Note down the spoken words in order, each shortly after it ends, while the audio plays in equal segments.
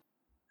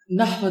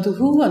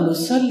نحمده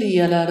ونصلي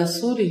على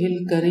رسوله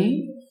الكريم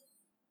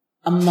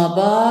اما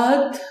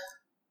بعد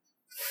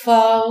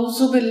فاعوذ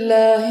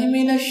بالله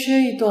من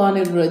الشيطان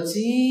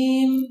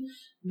الرجيم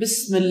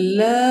بسم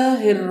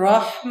الله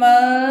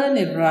الرحمن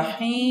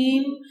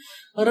الرحيم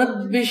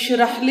رب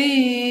اشرح لي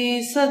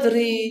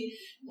صدري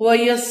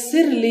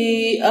ويسر لي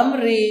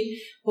امري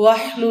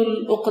واحلل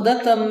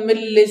عقدة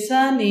من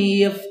لساني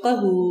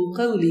يفقهوا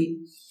قولي۔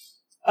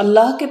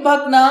 اللہ کے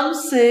پاک نام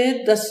سے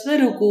 10ویں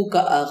رکوع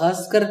کا آغاز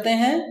کرتے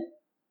ہیں۔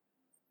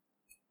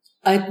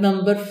 آیت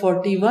نمبر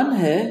 41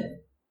 ہے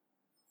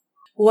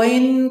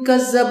وَإِن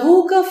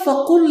كَذَّبُوكَ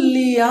فَقُلْ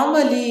لِي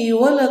عَمَلِي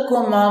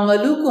وَلَكُمْ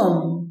عَمَلُكُمْ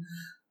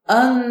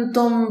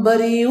أَنْتُمْ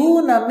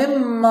بَرِيئُونَ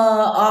مِمَّا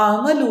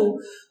أَعْمَلُ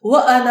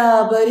وَأَنَا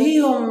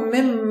بَرِيءٌ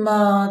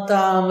مِمَّا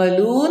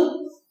تَعْمَلُونَ۔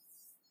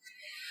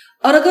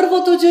 اور اگر وہ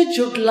تجھے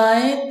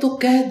جھٹلائیں تو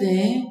کہہ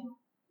دیں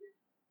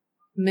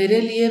میرے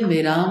لیے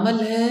میرا عمل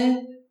ہے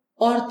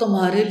اور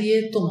تمہارے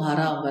لیے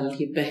تمہارا عمل۔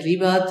 یہ پہلی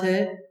بات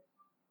ہے۔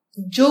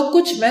 جو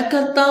کچھ میں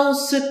کرتا ہوں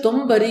اس سے تم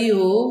بری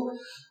ہو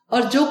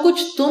اور جو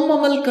کچھ تم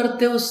عمل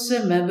کرتے ہو اس سے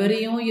میں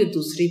بری ہوں، یہ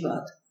دوسری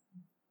بات ہے۔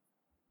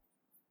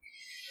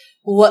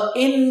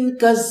 وَإِن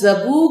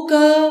كَذَّبُوكَ،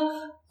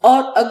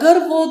 اور اگر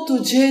وہ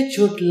تجھے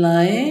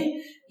جھٹلائیں،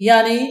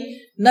 یعنی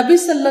نبی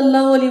صلی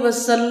اللہ علیہ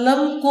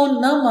وسلم کو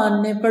نہ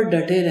ماننے پر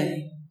ڈٹے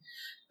رہیں،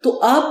 تو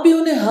آپ بھی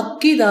انہیں حق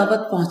کی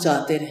دعوت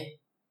پہنچاتے رہیں۔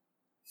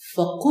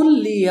 فَقُلْ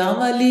لِي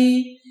عَمَلِي،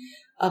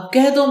 اب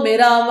کہہ دو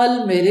میرا عمل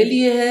میرے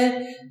لیے ہے،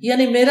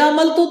 یعنی میرا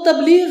عمل تو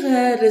تبلیغ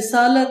ہے،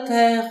 رسالت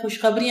ہے،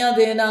 خوشخبریاں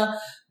دینا،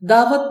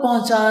 دعوت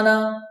پہنچانا،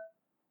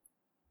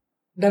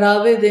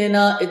 ڈراوے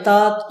دینا،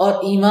 اطاعت اور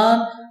ایمان۔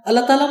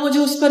 اللہ تعالیٰ مجھے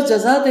اس پر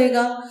جزا دے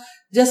گا،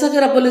 جیسا کہ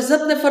رب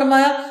العزت نے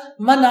فرمایا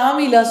مَنْ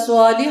عَمِلَ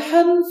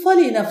صَالِحًا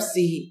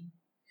فَلِنَفْسِهِ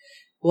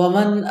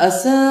وَمَنْ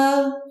أَسَاءَ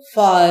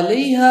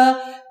فَعَلَيْهَا،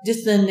 جس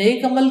نے نیک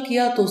عمل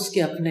کیا تو اس کے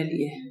اپنے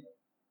لیے ہے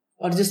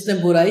اور جس نے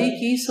برائی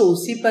کی سو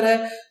اسی پر ہے۔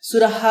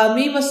 سورہ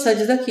حامیم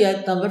السجدہ کی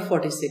آیت نمبر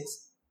 46۔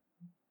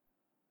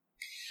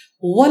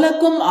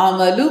 وَلَكُمْ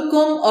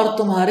عَمَلُكُمْ، اور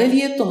تمہارے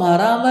لیے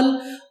تمہارا عمل،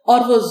 اور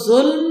وہ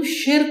ظلم،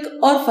 شرک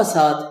اور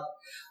فساد،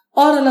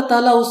 اور اللہ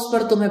تعالیٰ اس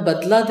پر تمہیں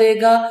بدلہ دے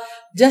گا،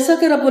 جیسا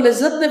کہ رب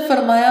العزت نے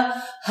فرمایا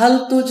هَلْ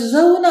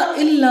تُجْزَوْنَ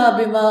إِلَّا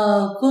بِمَا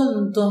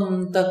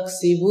كُنْتُمْ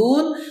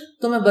تَكْسِبُونَ،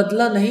 تمہیں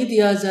بدلہ نہیں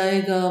دیا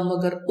جائے گا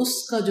مگر اس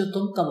کا جو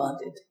تم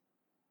کماتے تھے۔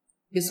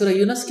 یہ سورہ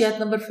یونس کی آیت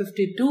نمبر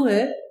 52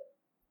 ہے۔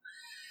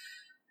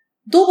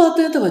 دو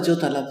باتیں توجہ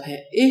طلب ہے۔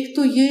 ایک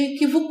تو یہ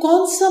کہ وہ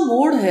کون سا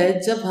موڑ ہے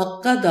جب حق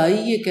کا دائی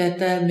یہ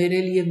کہتا ہے میرے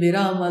لیے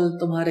میرا عمل،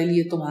 تمہارے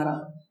لیے تمہارا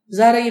عمل۔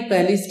 ظاہر ہے یہ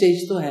پہلی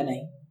سٹیج تو ہے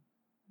نہیں۔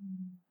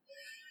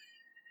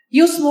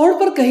 یہ اس موڑ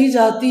پر کہی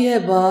جاتی ہے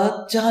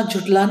بات جہاں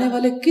جھٹلانے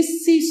والے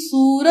کسی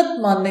صورت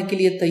ماننے کے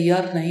لیے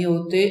تیار نہیں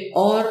ہوتے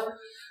اور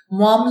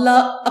معاملہ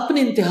اپنی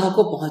انتہا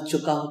کو پہنچ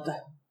چکا ہوتا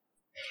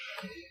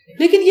ہے۔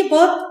 لیکن یہ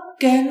بات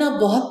کہنا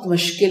بہت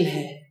مشکل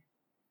ہے،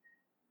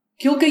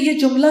 کیونکہ یہ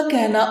جملہ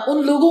کہنا ان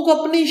لوگوں کو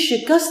اپنی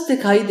شکست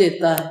دکھائی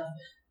دیتا ہے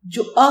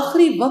جو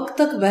آخری وقت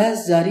تک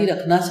بحث جاری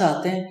رکھنا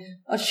چاہتے ہیں،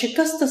 اور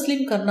شکست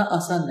تسلیم کرنا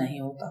آسان نہیں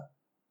ہوتا۔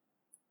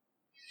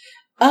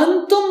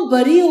 انتم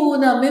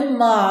بریئون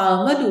مما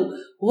عملوا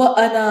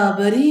وانا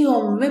بریء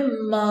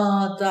مما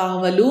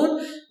تعملون،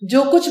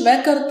 جو کچھ میں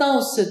کرتا ہوں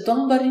اس سے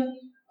تم بری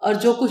اور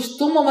جو کچھ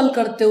تم عمل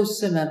کرتے ہو اس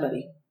سے میں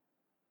بری۔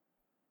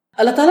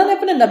 اللہ تعالیٰ نے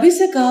اپنے نبی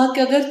سے کہا کہ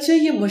اگرچہ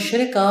یہ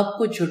مشرک آپ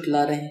کو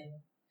جھٹلا رہے ہیں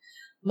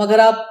مگر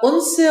آپ ان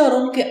سے اور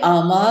ان کے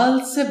اعمال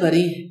سے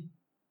بری ہیں،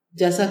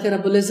 جیسا کہ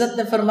رب العزت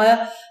نے فرمایا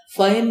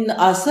فَإِنْ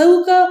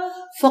عَصَوْكَ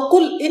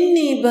فَقُلْ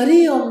إِنِّي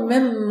بَرِيءٌ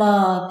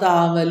مِّمَّا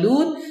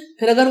تَعْمَلُونَ،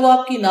 پھر اگر وہ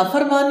آپ کی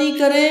نافرمانی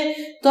کریں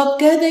تو آپ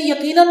کہہ دیں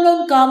یقیناً میں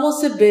ان کاموں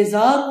سے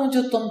بیزار ہوں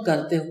جو تم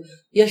کرتے ہو۔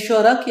 یہ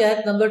شعراء کی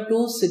آیت نمبر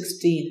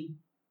 216۔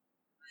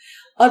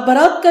 اور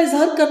برات کا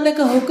اظہار کرنے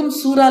کا حکم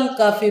سورہ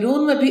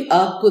الکافرون میں بھی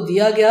آپ کو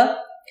دیا گیا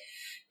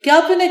کہ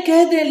آپ انہیں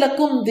کہہ دیں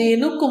لکم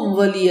دینکم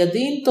ولی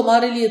دین،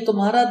 تمہارے لیے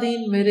تمہارا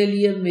دین، میرے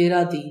لیے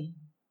میرا دین۔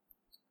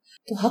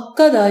 تو حق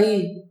کا دائی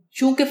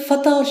چونکہ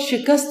فتح اور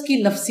شکست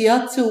کی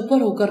نفسیات سے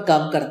اوپر ہو کر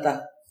کام کرتا ہے،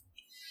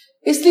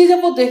 اس لیے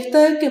جب وہ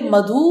دیکھتا ہے کہ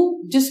مدعو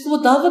جس کو وہ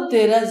دعوت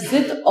دے رہا ہے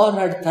ضد اور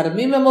ہٹ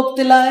دھرمی میں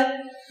مبتلا ہے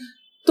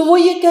تو وہ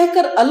یہ کہہ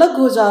کر الگ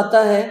ہو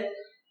جاتا ہے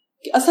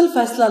کہ اصل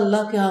فیصلہ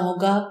اللہ کے ہاں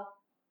ہوگا،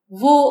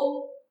 وہ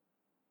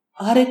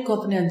ہر ایک کو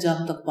اپنے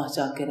انجام تک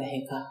پہنچا کے رہے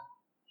گا۔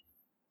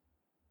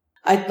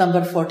 آیت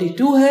نمبر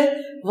 42 ہے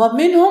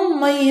وَمِنْهُمْ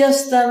مَنْ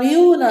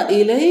يَسْتَمِعُونَ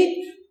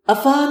إِلَيْكَ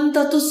أَفَأَنْتَ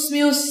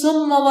تُسْمِعُ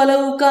الصُّمَّ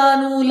وَلَوْ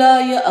كَانُوا لَا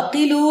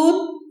يَعْقِلُونَ،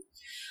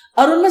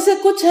 اور ان میں سے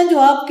کچھ ہیں جو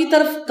آپ کی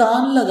طرف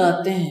کان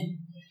لگاتے ہیں،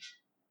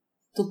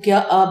 تو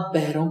کیا آپ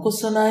بہروں کو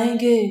سنائیں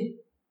گے؟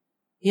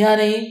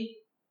 یعنی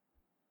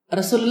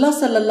رسول اللہ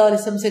صلی اللہ علیہ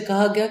وسلم سے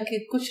کہا گیا کہ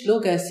کچھ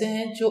لوگ ایسے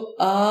ہیں جو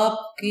آپ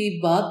کی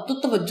بات تو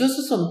توجہ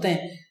سے سنتے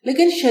ہیں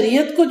لیکن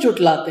شریعت کو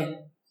جھٹلاتے ہیں،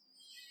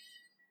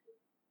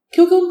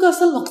 کیونکہ ان کا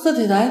اصل مقصد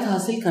ہدایت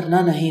حاصل کرنا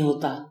نہیں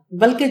ہوتا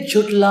بلکہ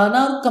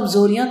جھٹلانا اور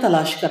کمزوریاں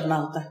تلاش کرنا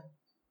ہوتا ہے۔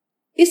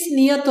 اس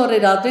نیت اور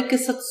ارادے کے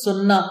ساتھ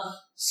سننا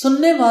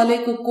سننے والے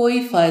کو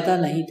کوئی فائدہ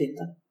نہیں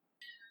دیتا۔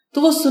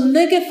 تو وہ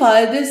سننے کے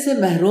فائدے سے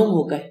محروم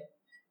ہو گئے،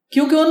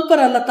 کیونکہ ان پر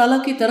اللہ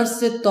تعالیٰ کی طرف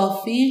سے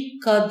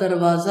توفیق کا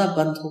دروازہ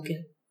بند ہو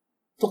گیا۔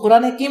 تو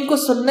قرآن حکیم کو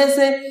سننے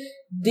سے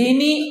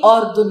دینی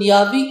اور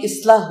دنیاوی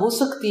اصلاح ہو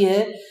سکتی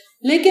ہے،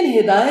 لیکن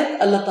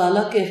ہدایت اللہ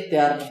تعالیٰ کے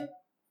اختیار میں،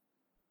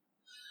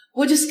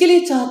 وہ جس کے لیے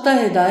چاہتا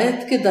ہے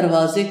ہدایت کے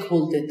دروازے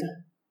کھول دیتا ہے۔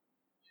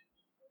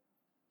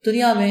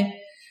 دنیا میں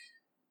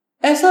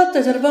ایسا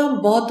تجربہ ہم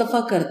بہت دفعہ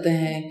کرتے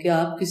ہیں کہ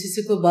آپ کسی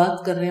سے کوئی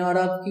بات کر رہے ہیں اور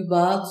آپ کی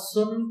بات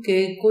سن کے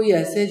کوئی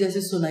ایسے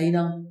جیسے سنائی نہ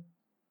ہو،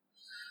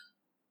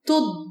 تو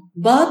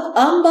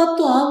عام بات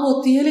تو عام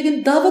ہوتی ہے،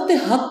 لیکن دعوت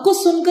حق کو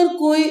سن کر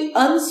کوئی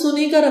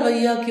انسنی کا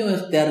رویہ کیوں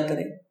اختیار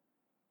کرے؟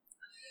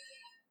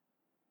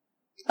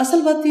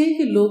 اصل بات یہ ہے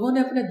کہ لوگوں نے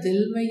اپنے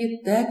دل میں یہ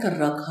طے کر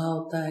رکھا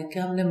ہوتا ہے کہ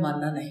ہم نے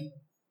ماننا نہیں۔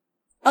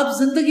 اب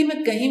زندگی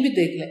میں کہیں بھی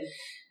دیکھ لیں،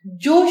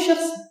 جو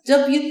شخص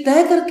جب یہ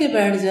طے کر کے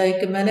بیٹھ جائے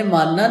کہ میں نے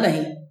ماننا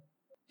نہیں،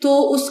 تو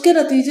اس کے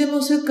نتیجے میں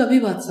اسے کبھی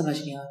بات سمجھ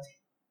نہیں آتی۔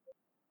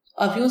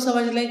 آپ یوں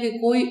سمجھ لیں کہ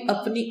کوئی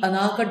اپنی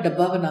انا کا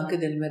ڈبہ بنا کے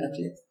دل میں رکھ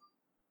لیتا،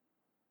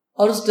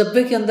 اور اس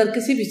ڈبے کے اندر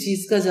کسی بھی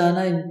چیز کا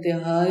جانا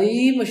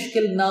انتہائی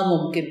مشکل،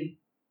 ناممکن۔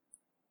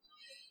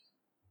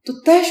 تو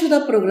طے شدہ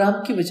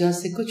پروگرام کی وجہ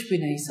سے کچھ بھی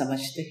نہیں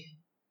سمجھتے۔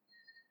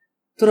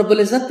 تو رب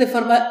العزت نے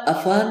فرمایا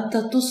افانت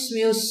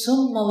تسمع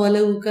الصم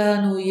ولو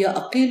كانوا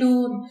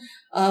يعقلون،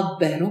 آپ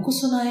بہروں کو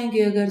سنائیں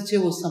گے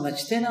اگرچہ وہ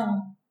سمجھتے نہ ہوں۔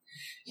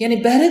 یعنی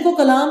بہرے کو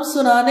کلام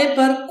سنانے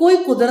پر کوئی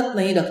قدرت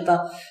نہیں رکھتا،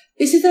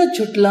 اسی طرح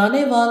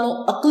جھٹلانے والوں،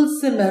 عقل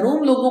سے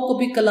محروم لوگوں کو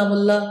بھی کلام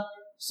اللہ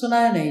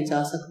سنایا نہیں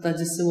جا سکتا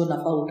جس سے وہ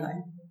نفع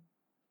اٹھائیں۔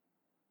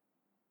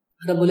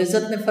 رب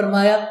العزت نے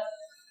فرمایا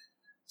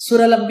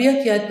سورہ الانبیاء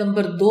کی آیت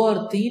نمبر 2 اور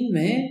 3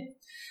 میں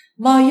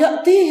ما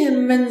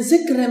یأتیہم من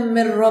ذکر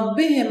من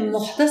ربہم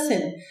محدث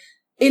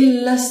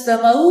الا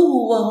استمعوہ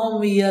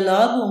وہم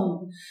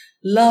یلعبون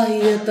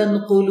لاہیۃ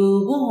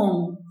قلوبہم،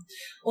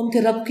 ان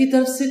کے رب کی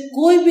طرف سے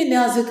کوئی بھی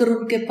نیا ذکر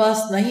ان کے پاس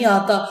نہیں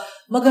آتا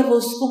مگر وہ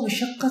اس کو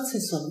مشقت سے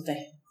سنتے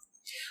ہیں،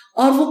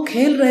 اور وہ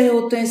کھیل رہے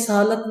ہوتے ہیں اس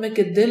حالت میں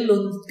کہ دل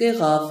ان کے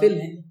غافل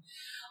ہیں۔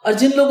 اور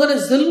جن لوگوں نے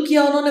ظلم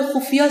کیا انہوں نے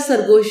خفیہ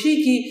سرگوشی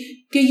کی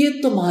کہ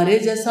یہ تمہارے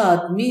جیسا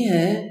آدمی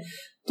ہے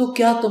تو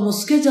کیا تم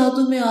اس کے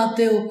جادو میں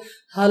آتے ہو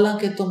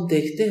حالانکہ تم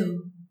دیکھتے ہو۔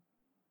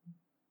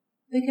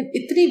 لیکن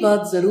اتنی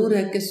بات ضرور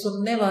ہے کہ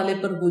سننے والے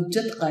پر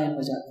حجت قائم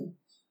ہو جاتی،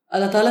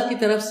 اللہ تعالیٰ کی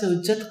طرف سے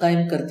حجت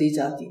قائم کر دی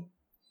جاتی۔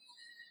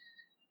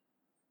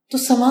 تو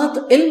سماعت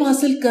علم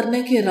حاصل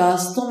کرنے کے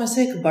راستوں میں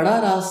سے ایک بڑا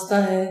راستہ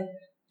ہے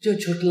جو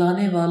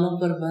جھٹلانے والوں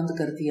پر بند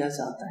کر دیا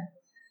جاتا ہے۔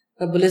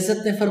 رب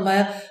العزت نے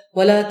فرمایا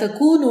وَلَا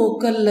تَكُونُوا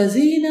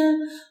كَالَّذِينَ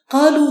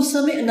قَالُوا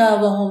سَمِعْنَا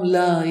وَهُمْ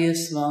لَا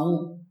يَسْمَعُونَ،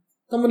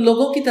 تم ان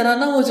لوگوں کی طرح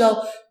نہ ہو جاؤ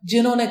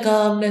جنہوں نے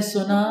کہا ہم نے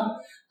سنا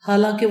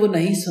حالانکہ وہ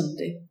نہیں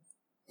سنتے۔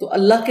 تو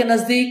اللہ کے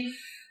نزدیک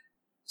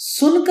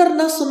سن کر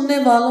نہ سننے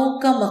والوں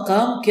کا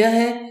مقام کیا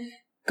ہے؟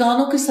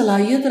 کانوں کی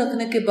صلاحیت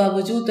رکھنے کے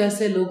باوجود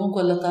ایسے لوگوں کو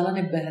اللہ تعالیٰ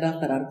نے بہرا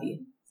قرار دیا۔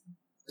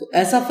 تو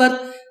ایسا فرد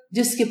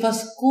جس کے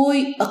پاس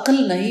کوئی عقل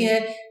نہیں ہے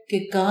کہ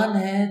کان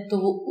ہے تو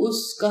وہ اس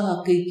کا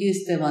حقیقی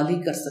استعمال ہی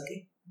کر سکے۔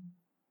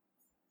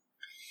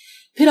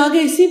 پھر آگے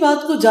اسی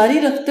بات کو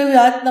جاری رکھتے ہوئے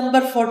آیت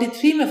نمبر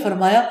 43 میں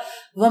فرمایا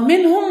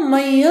وَمِنْهُمْ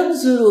مَنْ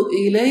يَنْظُرُ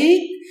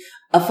إِلَيْكَ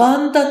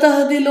أَفَأَنْتَ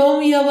تَهْدِي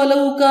الْعُمْيَ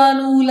وَلَوْ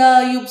كَانُوا لَا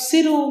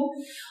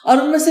يُبْصِرُونَ، اور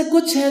ان میں سے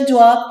کچھ ہیں جو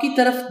آپ کی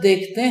طرف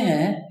دیکھتے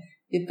ہیں،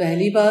 یہ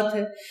پہلی بات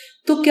ہے،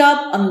 تو کیا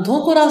آپ اندھوں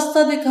کو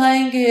راستہ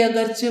دکھائیں گے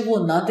اگرچہ وہ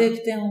نہ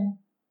دیکھتے ہوں؟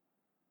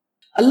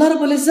 اللہ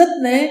رب العزت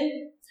نے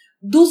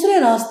دوسرے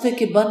راستے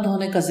کے بند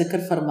ہونے کا ذکر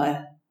فرمایا،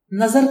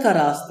 نظر کا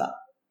راستہ۔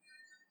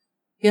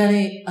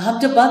 یعنی ہم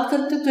جب بات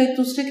کرتے ہیں تو ایک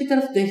دوسرے کی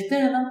طرف دیکھتے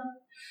ہیں نا،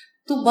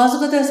 تو بعض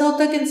اوقات ایسا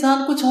ہوتا ہے کہ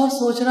انسان کچھ اور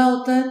سوچ رہا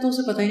ہوتا ہے تو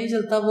اسے پتہ ہی نہیں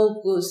چلتا،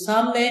 وہ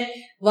سامنے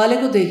والے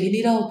کو دیکھ ہی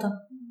نہیں رہا ہوتا،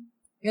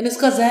 یعنی اس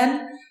کا ذہن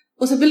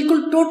اسے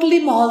بالکل ٹوٹلی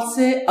ماحول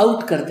سے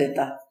آؤٹ کر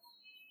دیتا ہے۔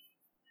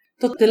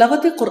 تو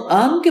تلاوت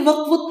قرآن کے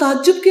وقت وہ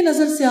تعجب کی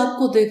نظر سے آپ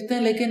کو دیکھتے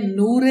ہیں لیکن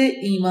نور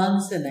ایمان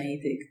سے نہیں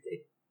دیکھتے،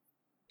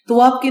 تو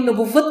وہ آپ کی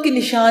نبوت کی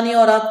نشانی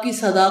اور آپ کی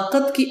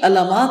صداقت کی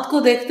علامات کو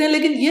دیکھتے ہیں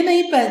لیکن یہ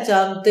نہیں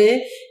پہچانتے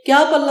کہ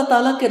آپ اللہ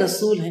تعالیٰ کے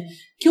رسول ہیں،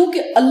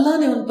 کیونکہ اللہ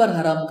نے ان پر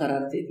حرام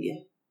قرار دے دیا۔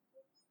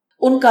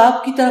 ان کا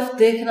آپ کی طرف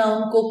دیکھنا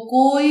ان کو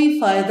کوئی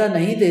فائدہ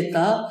نہیں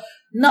دیتا،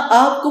 نہ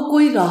آپ کو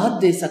کوئی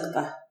راحت دے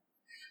سکتا ہے۔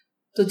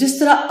 تو جس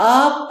طرح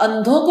آپ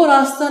اندھوں کو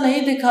راستہ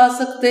نہیں دکھا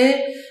سکتے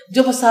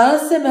جو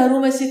بصارت سے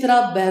محروم، اسی طرح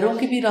آپ بہروں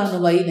کی بھی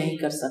رہنمائی نہیں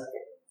کر سکتے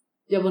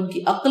جب ان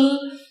کی عقل،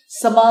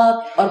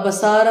 سماعت اور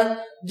بصارت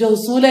جو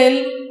حصول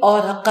علم اور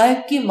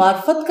حقائق کی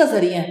معرفت کا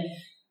ذریعہ ہے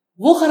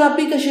وہ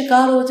خرابی کا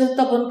شکار ہو جائے،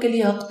 تب ان کے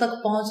لیے حق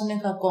تک پہنچنے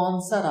کا کون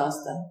سا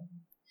راستہ ہے؟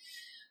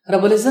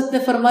 رب العزت نے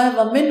فرمایا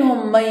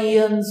وَمِنْهُمْ مَنْ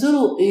يَنْظُرُ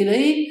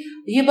إِلَيْكَ،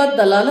 یہ بات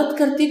دلالت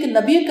کرتی کہ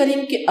نبی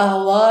کریم کے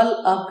احوال،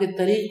 آپ کے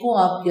طریقوں،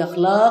 آپ کے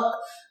اخلاق،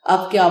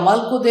 آپ کے اعمال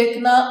کو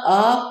دیکھنا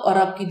آپ اور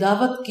آپ کی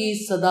دعوت کی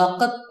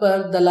صداقت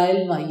پر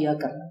دلائل مہیا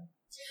کرنا،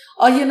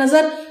 اور یہ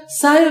نظر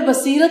صاحب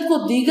بصیرت کو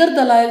دیگر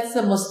دلائل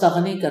سے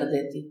مستغنی کر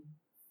دیتی۔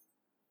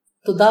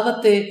 تو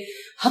دعوت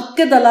حق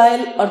کے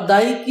دلائل اور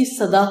دائی کی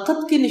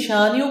صداقت کی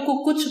نشانیوں کو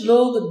کچھ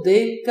لوگ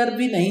دیکھ کر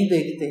بھی نہیں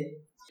دیکھتے،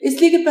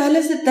 اس لیے کہ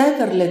پہلے سے طے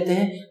کر لیتے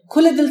ہیں،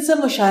 کھلے دل سے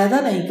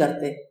مشاہدہ نہیں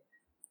کرتے،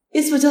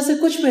 اس وجہ سے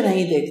کچھ بھی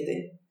نہیں دیکھتے.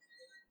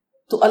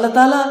 تو اللہ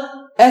تعالیٰ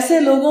ایسے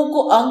لوگوں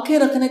کو آنکھیں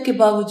رکھنے کے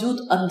باوجود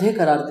اندھے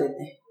قرار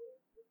دیتے ہیں.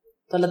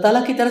 تو اللہ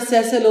تعالیٰ کی طرف سے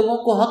ایسے لوگوں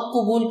کو حق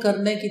قبول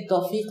کرنے کی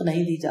توفیق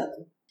نہیں دی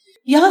جاتی.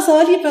 یہاں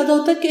سوال یہ پیدا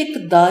ہوتا ہے کہ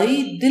ایک دائی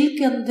دل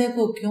کے اندھے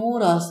کو کیوں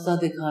راستہ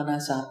دکھانا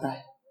چاہتا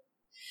ہے؟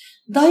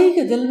 دائی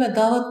کے دل میں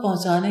دعوت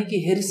پہنچانے کی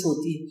حرص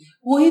ہوتی ہے،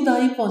 وہی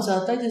دائی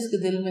پہنچاتا ہے جس کے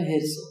دل میں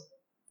حرص ہو.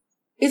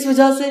 اس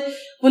وجہ سے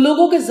وہ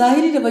لوگوں کے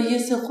ظاہری رویے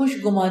سے خوش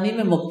گمانی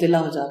میں مبتلا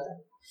ہو جاتا ہے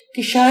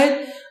کہ شاید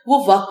وہ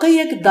واقعی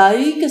ایک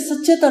دائی کے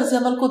سچے طرز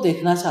عمل کو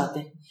دیکھنا چاہتے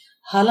ہیں،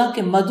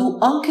 حالانکہ مدعو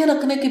آنکھیں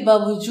رکھنے کے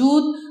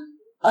باوجود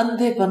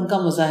اندھے پن کا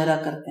مظاہرہ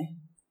کرتے ہیں.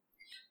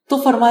 تو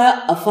فرمایا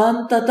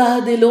افانت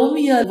تہدی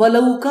العمی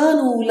ولو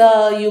کانوا لا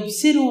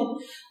یبصرون،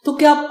 تو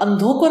کیا آپ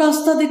اندھوں کو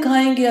راستہ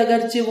دکھائیں گے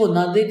اگرچہ وہ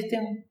نہ دیکھتے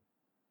ہوں؟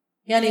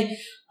 یعنی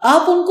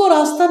آپ ان کو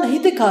راستہ نہیں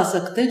دکھا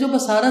سکتے جو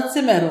بصارت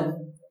سے محروم ہیں،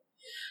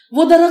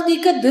 وہ در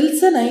حقیقت دل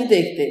سے نہیں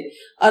دیکھتے،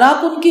 اور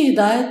آپ ان کی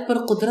ہدایت پر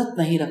قدرت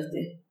نہیں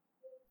رکھتے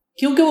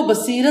کیونکہ وہ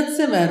بصیرت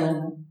سے محروم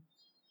ہیں.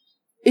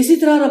 اسی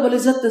طرح رب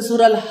العزت نے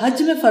سورہ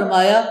الحج میں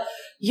فرمایا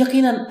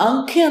یقیناً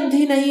آنکھیں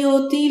اندھی نہیں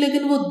ہوتی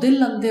لیکن وہ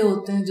دل اندھے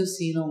ہوتے ہیں جو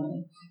سینوں میں.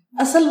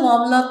 اصل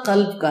معاملہ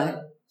قلب کا ہے.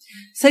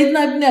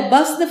 سیدنا ابن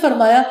عباس نے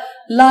فرمایا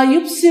لا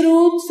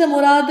یبصرون سے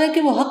مراد ہے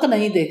کہ وہ حق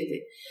نہیں دیکھتے.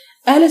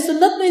 اہل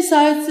سنت نے اس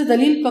آیت سے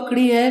دلیل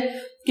پکڑی ہے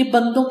کہ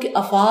بندوں کے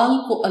افعال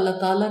کو اللہ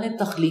تعالیٰ نے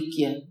تخلیق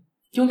کیا ہے،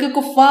 کیونکہ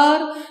کفار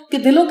کے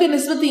دلوں کے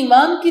نسبت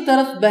ایمان کی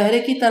طرف بہرے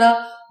کی طرح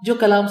جو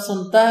کلام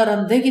سنتا ہے اور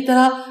اندھے کی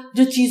طرح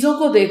جو چیزوں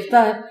کو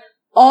دیکھتا ہے،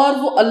 اور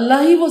وہ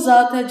اللہ ہی وہ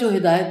ذات ہے جو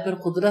ہدایت پر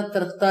قدرت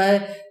رکھتا ہے.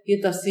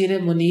 یہ تفسیر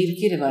منیر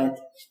کی روایت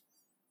ہے.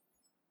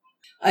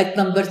 آیت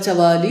نمبر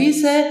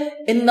 44 ہے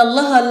ان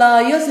اللہ لا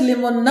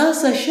یظلم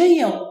الناس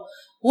شیئا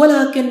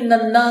ولکن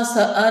الناس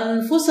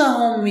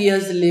انفسهم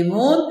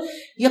یظلمون.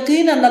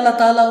 یقیناً اللہ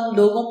تعالیٰ ان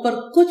لوگوں پر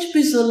کچھ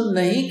بھی ظلم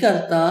نہیں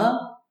کرتا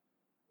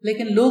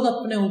لیکن لوگ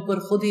اپنے اوپر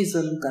خود ہی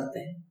ظلم کرتے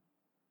ہیں.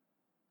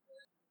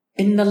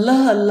 ان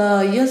اللہ لا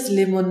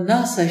یظلم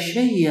الناس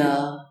شیئا،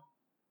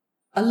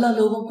 اللہ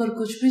لوگوں پر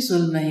کچھ بھی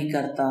ظلم نہیں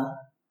کرتا.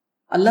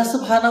 اللہ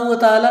سبحانہ و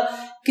تعالی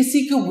کسی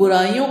کی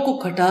برائیوں کو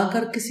کھٹا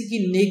کر کسی کی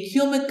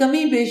نیکیوں میں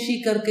کمی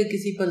بیشی کر کے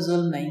کسی پر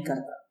ظلم نہیں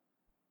کرتا.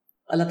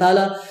 اللہ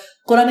تعالیٰ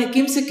قرآن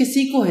حکیم سے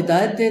کسی کو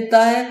ہدایت دیتا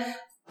ہے،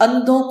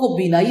 اندھوں کو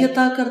بینائی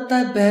عطا کرتا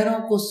ہے، بہروں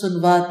کو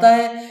سنواتا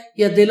ہے،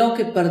 یا دلوں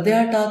کے پردے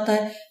ہٹاتا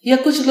ہے، یا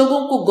کچھ لوگوں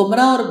کو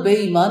گمراہ اور بے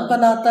ایمان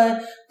بناتا ہے،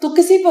 تو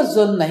کسی پر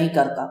ظلم نہیں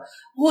کرتا.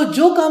 وہ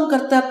جو کام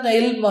کرتا ہے اپنے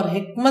علم اور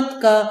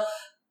حکمت کا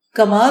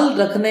کمال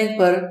رکھنے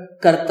پر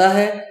کرتا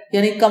ہے،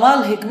 یعنی کمال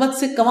حکمت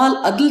سے کمال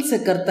عدل سے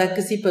کرتا ہے،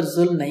 کسی پر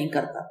ظلم نہیں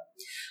کرتا.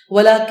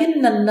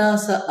 وَلَكِنَّ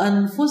النَّاسَ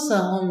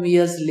أَنفُسَهُمْ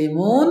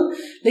يَظْلِمُونَ،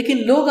 لیکن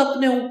لوگ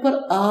اپنے اوپر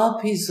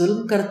آپ ہی ظلم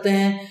کرتے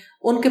ہیں.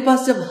 ان کے پاس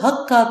جب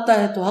حق آتا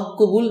ہے تو حق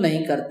قبول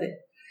نہیں کرتے.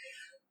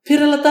 پھر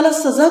اللہ تعالیٰ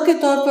سزا کے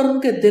طور پر ان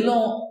کے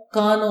دلوں،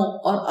 کانوں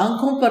اور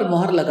آنکھوں پر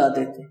مہر لگا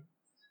دیتے.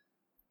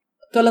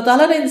 تو اللہ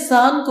تعالیٰ نے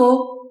انسان کو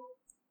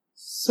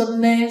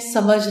سننے،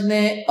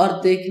 سمجھنے اور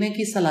دیکھنے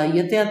کی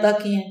صلاحیتیں عطا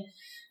کی ہیں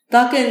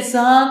تاکہ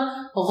انسان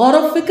غور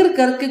و فکر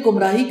کر کے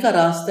گمراہی کا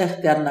راستہ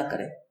اختیار نہ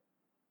کرے،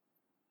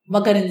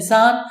 مگر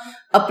انسان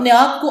اپنے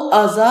آپ کو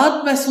آزاد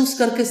محسوس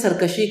کر کے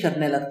سرکشی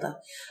کرنے لگتا.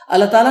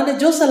 اللہ تعالیٰ نے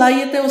جو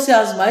صلاحیتیں اسے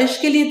آزمائش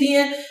کے لیے دی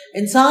ہیں،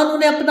 انسان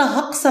انہیں اپنا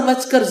حق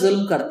سمجھ کر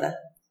ظلم کرتا ہے.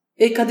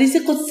 ایک حدیث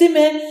قدسی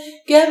میں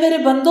کہ اے میرے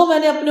بندوں، میں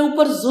نے اپنے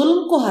اوپر ظلم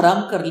کو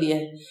حرام کر لیا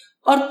ہے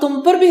اور تم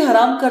پر بھی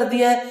حرام کر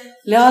دیا ہے،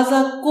 لہذا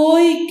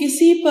کوئی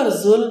کسی پر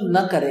ظلم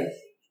نہ کرے.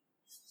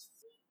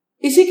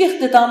 اسی کے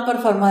اختتام پر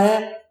فرمایا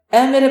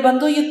اے میرے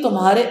بندو، یہ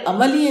تمہارے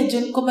عمل ہی ہیں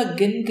جن کو میں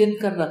گن گن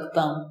کر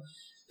رکھتا ہوں،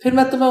 پھر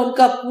میں تمہیں ان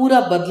کا پورا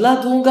بدلہ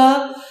دوں گا،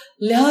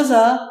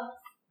 لہذا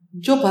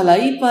جو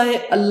بھلائی پائے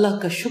اللہ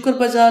کا شکر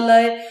بجا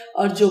لائے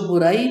اور جو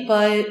برائی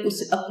پائے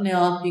اسے اپنے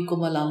آپ ہی کو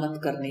ملامت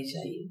کرنی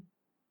چاہیے.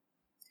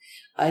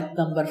 آیت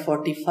نمبر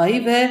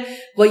 45 ہے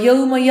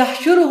وَيَوْمَ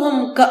يَحْشُرُهُمْ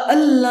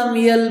كَأَن لَّمْ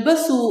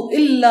يَلْبَثُوا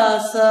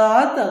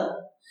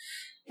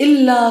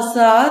إِلَّا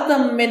سَاعَةً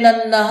مِّنَ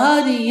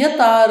النَّهَارِ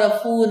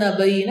يَتَعَارَفُونَ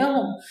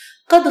بَيْنَهُمْ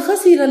قَدْ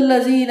خَسِرَ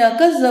الَّذِينَ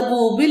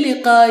كَذَّبُوا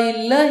بِلِقَاءِ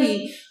اللَّهِ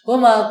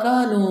وَمَا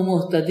كَانُوا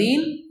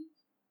مُهْتَدِينَ.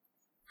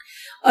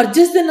 اور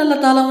جس دن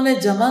اللہ تعالیٰ انہیں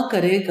جمع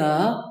کرے گا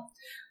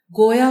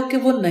گویا کہ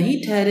وہ نہیں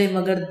ٹھہرے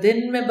مگر دن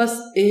میں بس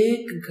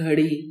ایک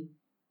گھڑی،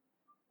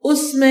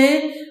 اس میں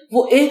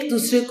وہ ایک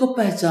دوسرے کو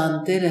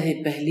پہچانتے رہے.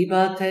 پہلی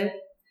بات ہے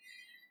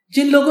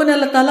جن لوگوں نے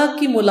اللہ تعالیٰ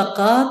کی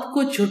ملاقات کو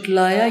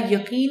جھٹلایا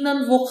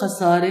یقیناً وہ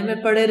خسارے میں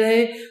پڑے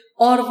رہے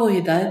اور وہ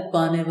ہدایت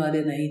پانے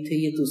والے نہیں تھے.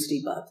 یہ دوسری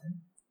بات ہے.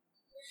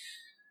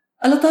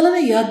 اللہ تعالیٰ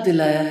نے یاد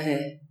دلایا ہے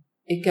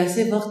ایک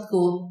ایسے وقت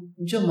کو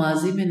جو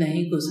ماضی میں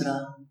نہیں گزرا،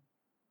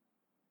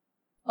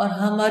 اور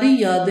ہماری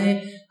یادیں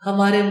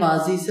ہمارے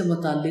ماضی سے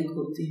متعلق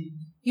ہوتی ہیں.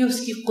 یہ اس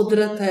کی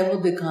قدرت ہے، وہ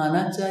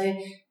دکھانا چاہے،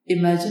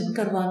 امیجن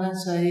کروانا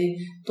چاہے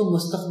تو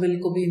مستقبل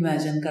کو بھی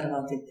امیجن کروا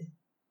دیتے.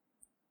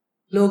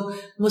 لوگ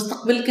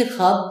مستقبل کے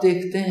خواب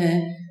دیکھتے ہیں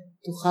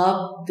تو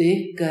خواب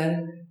دیکھ کر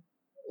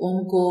ان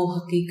کو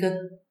حقیقت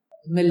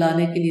میں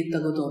لانے کے لیے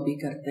تگ و دو بھی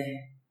کرتے ہیں۔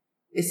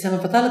 اس سے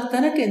ہمیں پتہ لگتا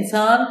ہے نا کہ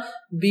انسان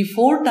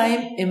بیفور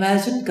ٹائم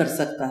امیجن کر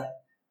سکتا ہے۔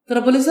 تو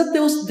رب العزت نے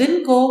اس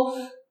دن کو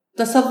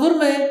تصور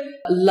میں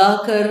لا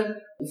کر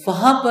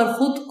وہاں پر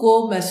خود کو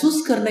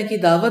محسوس کرنے کی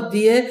دعوت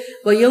دی ہے۔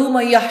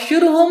 وَيَوْمَ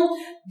يَحْشُرُهُمْ،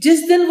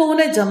 جس دن وہ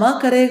انہیں جمع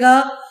کرے گا،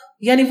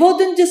 یعنی وہ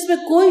دن جس میں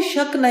کوئی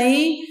شک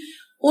نہیں،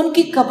 ان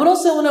کی قبروں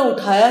سے انہیں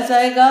اٹھایا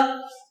جائے گا۔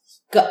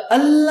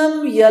 كَأَن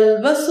لَّمْ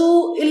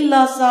يَلْبَثُوا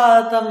إِلَّا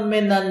سَاعَةً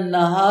مِّنَ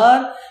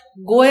النَّهَارِ،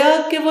 گویا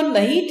کہ وہ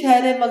نہیں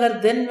ٹھہرے مگر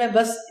دن میں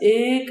بس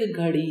ایک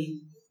گھڑی۔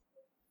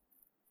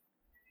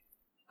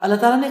 اللہ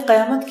تعالیٰ نے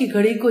قیامت کی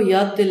گھڑی کو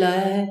یاد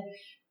دلایا ہے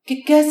کہ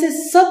کیسے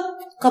سب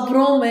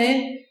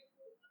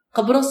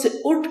قبروں سے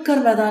اٹھ کر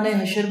میدان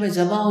حشر میں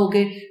جمع ہو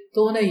گئے،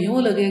 تو انہیں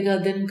یوں لگے گا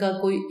دن کا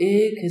کوئی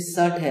ایک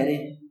حصہ ٹھہرے۔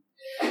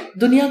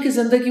 دنیا کی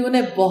زندگی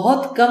انہیں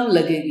بہت کم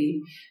لگے گی،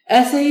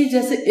 ایسے ہی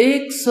جیسے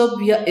ایک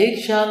صبح یا ایک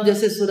شام،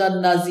 جیسے سورہ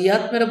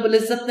نازیات میں رب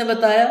العزت نے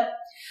بتایا۔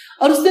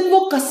 اور اس دن وہ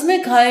قسمیں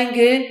کھائیں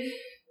گے،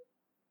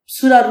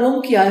 سورہ روم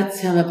کی آیت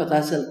سے ہمیں پتہ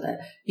چلتا ہے،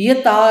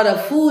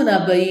 یتعارفون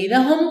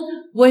بینہم،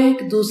 وہ ایک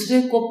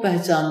دوسرے کو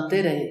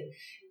پہچانتے رہے،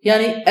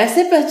 یعنی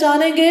ایسے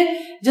پہچانیں گے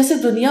جیسے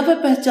دنیا پہ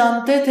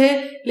پہچانتے تھے،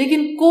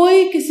 لیکن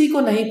کوئی کسی کو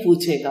نہیں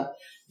پوچھے گا۔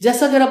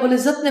 جیسا کہ رب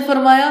العزت نے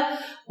فرمایا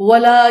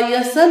وَلَا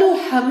يَسَلُ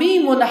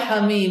حَمِيمٌ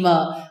حَمِيمًا،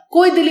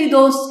 کوئی دلی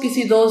دوست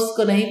کسی دوست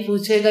کو نہیں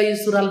پوچھے گا۔ یہ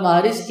سورہ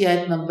المعارج کی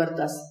آیت نمبر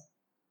 10۔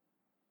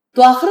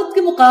 تو آخرت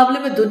کے مقابلے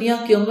میں دنیا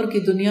کی عمر کی،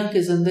 دنیا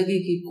کی زندگی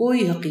کی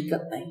کوئی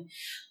حقیقت نہیں۔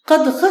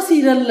 قَدْ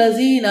خَسِرَ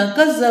الَّذِينَ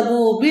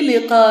كَذَّبُوا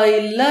بِلِقَاءِ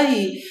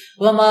اللَّهِ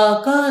وَمَا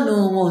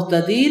كَانُوا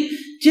مُهْتَدِينَ،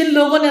 جن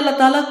لوگوں نے اللہ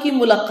تعالیٰ کی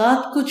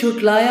ملاقات کو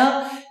جھٹلایا،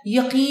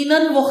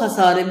 یقیناً وہ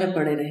خسارے میں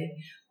پڑے رہے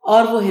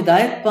اور وہ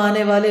ہدایت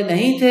پانے والے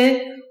نہیں تھے۔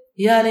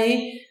 یعنی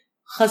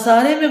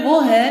خسارے میں وہ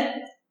ہیں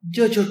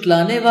جو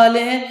جھٹلانے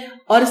والے ہیں،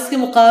 اور اس کے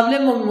مقابلے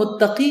میں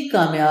متقی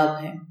کامیاب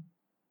ہیں۔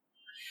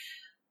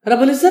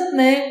 رب العزت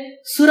نے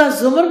سورہ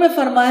زمر میں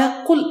فرمایا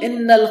قُلْ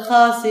إِنَّ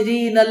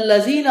الْخَاسِرِينَ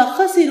الَّذِينَ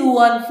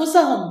خَسِرُوا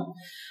أَنفُسَهُمْ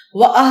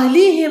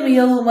وَأَهْلِيهِمْ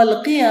يَوْمَ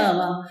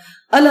الْقِيَامَةِ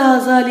أَلَا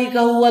ذَلِكَ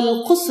هُوَ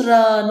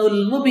الْخُسْرَانُ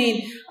الْمُبِينُ،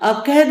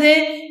 آپ کہہ دیں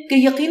کہ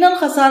یقیناً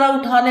خسارہ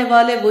اٹھانے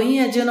والے وہی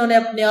ہیں جنہوں نے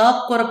اپنے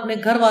آپ کو اور اپنے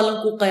گھر والوں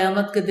کو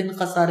قیامت کے دن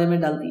خسارے میں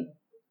ڈال دی۔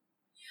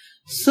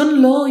 سن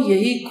لو،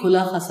 یہی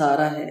کھلا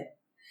خسارہ ہے۔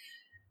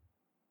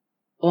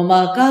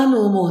 وَمَا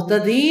كَانُوا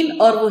مُهْتَدِينَ،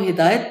 اور وہ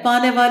ہدایت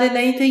پانے والے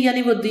نہیں تھے،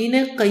 یعنی وہ دین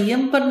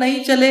قیم پر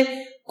نہیں چلے،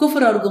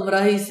 کفر اور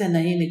گمراہی سے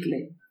نہیں نکلے،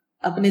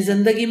 اپنی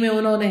زندگی میں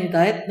انہوں نے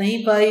ہدایت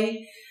نہیں پائی،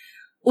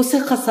 اسے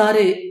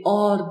خسارے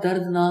اور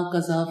دردناک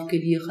عذاب کے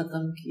لیے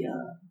ختم کیا۔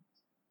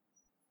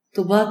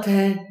 تو بات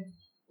ہے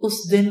اس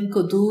دن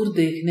کو دور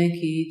دیکھنے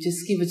کی،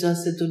 جس کی وجہ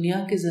سے دنیا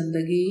کی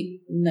زندگی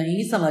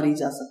نہیں سنواری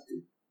جا سکتی۔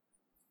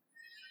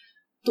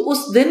 تو اس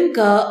دن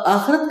کا،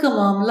 آخرت کا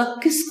معاملہ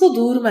کس کو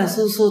دور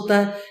محسوس ہوتا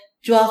ہے؟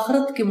 جو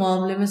آخرت کے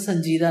معاملے میں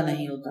سنجیدہ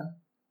نہیں ہوتا۔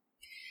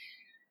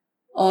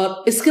 اور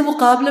اس کے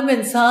مقابلے میں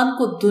انسان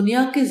کو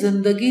دنیا کی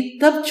زندگی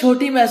تب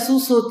چھوٹی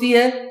محسوس ہوتی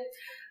ہے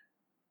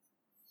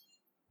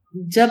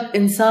جب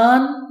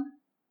انسان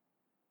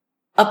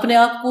اپنے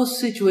آپ کو اس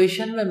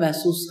سچویشن میں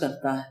محسوس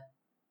کرتا ہے،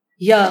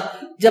 یا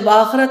جب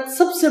آخرت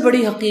سب سے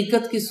بڑی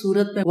حقیقت کی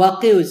صورت میں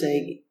واقع ہو جائے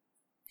گی۔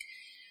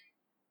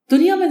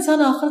 دنیا میں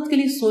انسان آخرت کے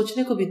لیے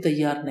سوچنے کو بھی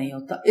تیار نہیں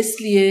ہوتا، اس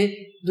لیے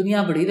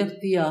دنیا بڑی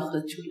لگتی ہے،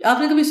 آخرت چھوٹی۔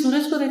 آپ نے کبھی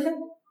سورج کو دیکھا؟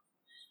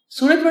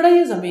 سورج بڑا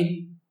یا زمین؟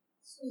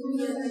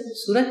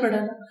 سورج بڑا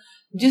نا۔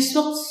 جس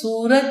وقت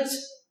سورج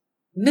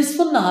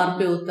نصف النہار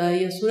پہ ہوتا ہے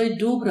یا سورج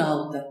ڈوب رہا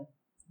ہوتا ہے،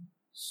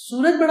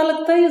 سورج بڑا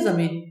لگتا ہے یا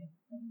زمین؟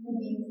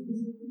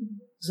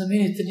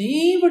 زمین اتنی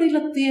بڑی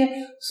لگتی ہے،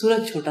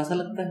 سورج چھوٹا سا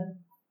لگتا ہے۔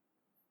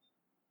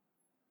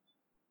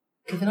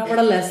 کتنا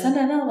بڑا لیسن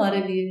ہے نا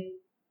ہمارے لیے،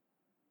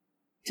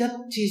 جب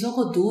چیزوں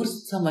کو دور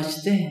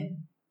سمجھتے ہیں۔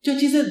 جو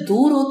چیزیں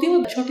دور ہوتی ہیں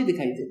وہ چھوٹی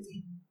دکھائی دیتی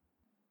ہیں،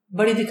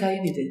 بڑی دکھائی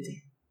نہیں دیتی،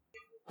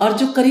 اور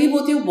جو قریب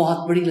ہوتی ہے وہ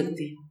بہت بڑی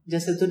لگتی ہے،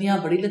 جیسے دنیا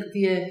بڑی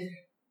لگتی ہے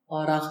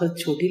اور آخرت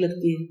چھوٹی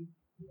لگتی ہے۔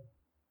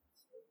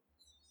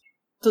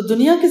 تو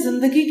دنیا کی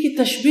زندگی کی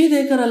تشبیہ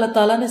دے کر اللہ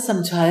تعالیٰ نے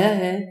سمجھایا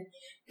ہے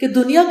کہ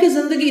دنیا کی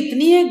زندگی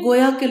اتنی ہے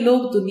گویا کہ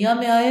لوگ دنیا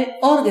میں آئے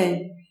اور گئے،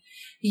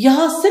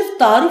 یہاں صرف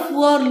تعارف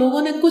ہوا اور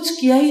لوگوں نے کچھ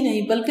کیا ہی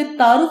نہیں، بلکہ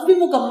تعارف بھی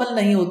مکمل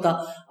نہیں ہوتا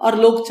اور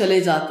لوگ چلے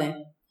جاتے ہیں۔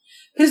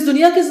 پھر اس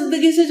دنیا کی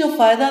زندگی سے جو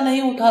فائدہ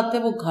نہیں اٹھاتے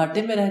وہ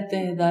گھاٹے میں رہتے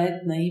ہیں،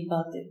 ہدایت نہیں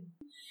پاتے۔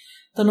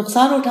 تو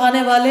نقصان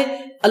اٹھانے والے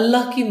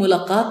اللہ کی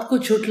ملاقات کو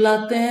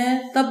جھٹلاتے ہیں،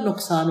 تب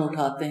نقصان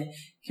اٹھاتے ہیں،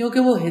 کیونکہ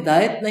وہ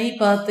ہدایت نہیں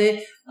پاتے،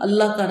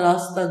 اللہ کا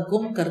راستہ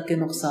گم کر کے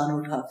نقصان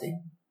اٹھاتے ہیں۔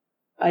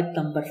 آیت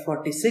نمبر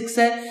 46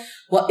 ہے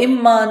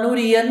وَإِمَّا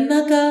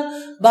نُرِيَنَّكَ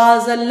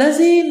بَعْضَ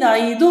الَّذِي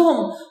نَعِدُهُمْ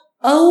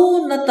أَوْ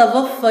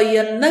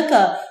نَتَوَفَّيَنَّكَ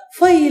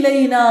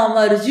فَإِلَيْنَا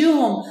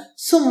مَرْجِعُهُمْ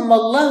ثُمَّ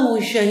اللَّهُ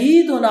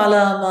شَهِيدٌ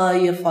عَلَى مَا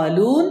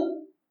يَفْعَلُونَ،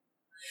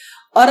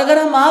 اور اگر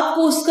ہم آپ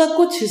کو اس کا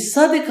کچھ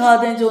حصہ دکھا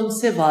دیں جو ان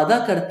سے وعدہ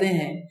کرتے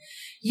ہیں،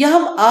 یا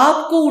ہم آپ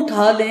کو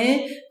اٹھا لیں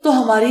تو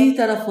ہماری ہی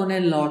طرف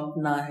انہیں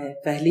لوٹنا ہے،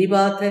 پہلی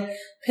بات ہے۔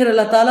 پھر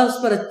اللہ تعالیٰ اس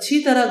پر اچھی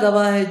طرح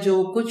گواہ ہے جو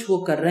کچھ وہ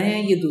کر رہے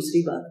ہیں، یہ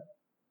دوسری بات ہے۔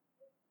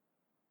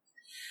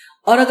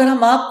 اور اگر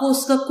ہم آپ کو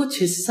اس کا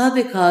کچھ حصہ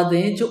دکھا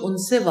دیں جو ان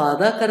سے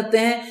وعدہ کرتے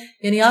ہیں،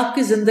 یعنی آپ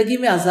کی زندگی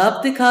میں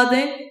عذاب دکھا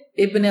دیں،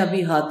 ابن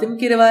ابی حاتم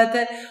کی روایت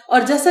ہے،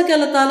 اور جیسا کہ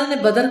اللہ تعالیٰ نے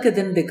بدر کے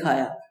دن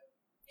دکھایا،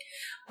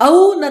 او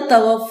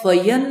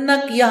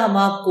نتوفینک، یا ہم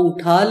آپ کو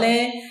اٹھا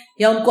لیں،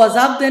 یا ان کو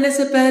عذاب دینے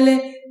سے پہلے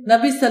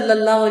نبی صلی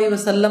اللہ علیہ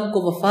وسلم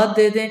کو وفات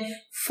دے دیں،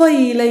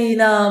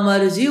 فَإِلَيْنَا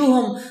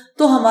مَرْجِعُهُمْ،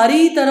 تو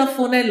ہماری طرف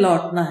انہیں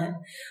لوٹنا ہے،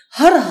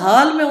 ہر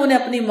حال میں انہیں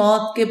اپنی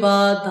موت کے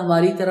بعد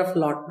ہماری طرف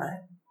لوٹنا ہے،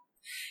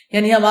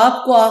 یعنی ہم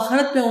آپ کو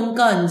آخرت میں ان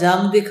کا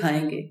انجام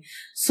دکھائیں گے۔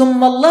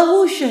 ثم اللہ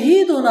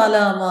شہید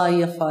علی ما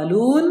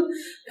یفعلون،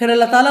 پھر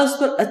اللہ تعالیٰ اس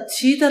پر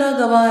اچھی طرح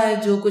گواہ ہے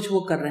جو کچھ وہ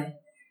کر رہے ہیں،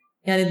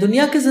 یعنی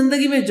دنیا کی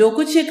زندگی میں جو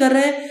کچھ یہ کر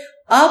رہے ہیں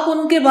آپ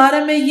ان کے بارے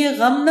میں یہ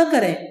غم نہ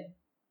کریں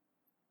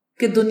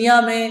کہ دنیا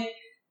میں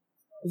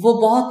وہ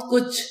بہت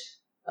کچھ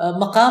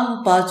مقام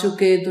پا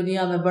چکے،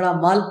 دنیا میں بڑا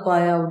مال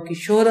پایا، ان کی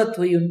شہرت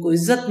ہوئی، ان کو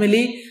عزت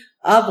ملی،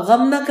 آپ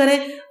غم نہ کریں،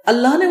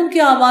 اللہ نے ان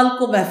کے اعمال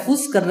کو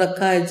محفوظ کر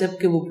رکھا ہے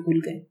جبکہ وہ بھول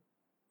گئے۔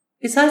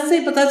 اس حد سے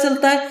ہی پتہ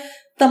چلتا ہے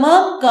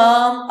تمام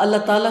کام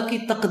اللہ تعالیٰ کی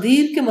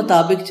تقدیر کے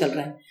مطابق چل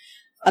رہے ہیں،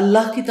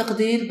 اللہ کی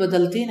تقدیر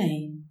بدلتی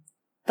نہیں،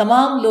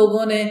 تمام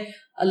لوگوں نے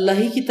اللہ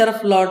ہی کی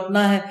طرف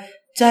لوٹنا ہے،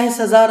 چاہے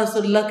سزا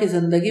رسول اللہ کی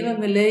زندگی میں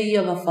ملے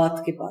یا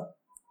وفات کے بعد۔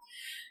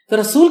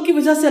 تو رسول کی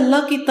وجہ سے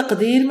اللہ کی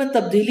تقدیر میں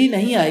تبدیلی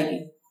نہیں آئے گی،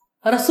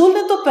 رسول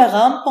نے تو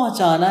پیغام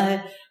پہنچانا ہے،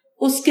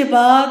 اس کے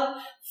بعد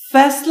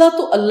فیصلہ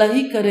تو اللہ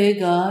ہی کرے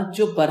گا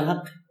جو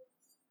برحق ہے۔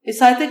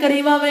 اس آیت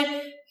کریمہ میں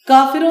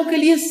کافروں کے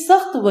لیے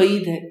سخت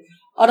وعید ہے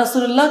اور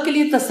رسول اللہ کے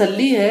لیے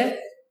تسلی ہے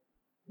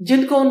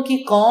جن کو ان کی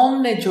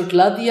قوم نے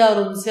جھٹلا دیا اور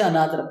ان سے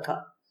عناد رکھا۔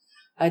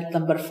 آیت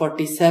نمبر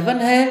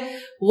 47 ہے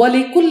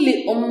وَلِكُلِّ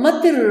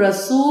أُمَّةٍ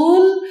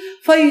رَسُولٌ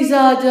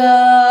فَإِذَا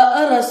جَاءَ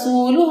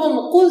رَسُولُهُمْ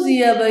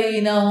قُضِيَ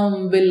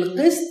بَيْنَهُمْ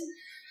بِالْقِسْطِ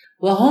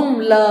وَهُمْ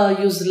لَا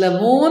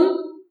يُظْلَمُونَ،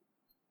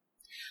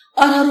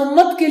 اور ہر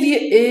امت کے لیے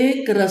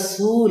ایک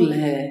رسول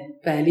ہے،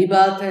 پہلی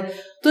بات ہے،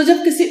 تو جب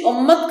کسی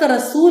امت کا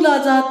رسول آ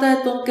جاتا ہے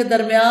تو ان کے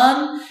درمیان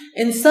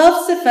انصاف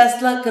سے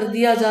فیصلہ کر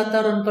دیا جاتا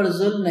ہے اور ان پر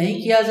ظلم نہیں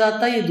کیا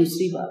جاتا، یہ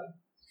دوسری بات۔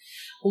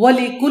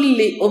 وَلِكُلِّ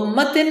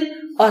أُمَّةٍ،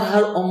 اور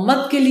ہر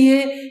امت کے لیے،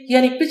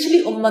 یعنی پچھلی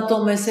امتوں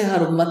میں سے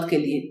ہر امت کے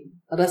لیے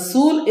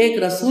رسول، ایک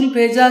رسول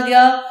بھیجا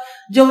گیا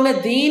جو انہیں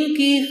دین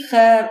کی،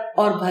 خیر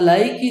اور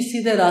بھلائی کی،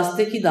 سیدھے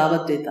راستے کی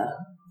دعوت دیتا ہے۔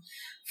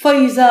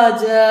 فَإِذَا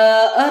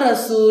جَاءَ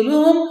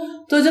رَسُولُهُمْ،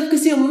 تو جب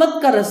کسی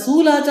امت کا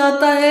رسول آ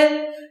جاتا ہے،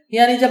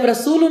 یعنی جب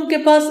رسول ان کے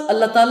پاس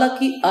اللہ تعالیٰ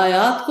کی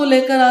آیات کو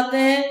لے کر آتے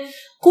ہیں،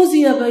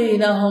 قُضِيَ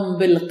بَيْنَهُمْ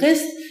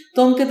بِالْقِسْطِ،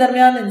 تو ان کے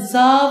درمیان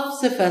انصاف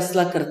سے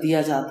فیصلہ کر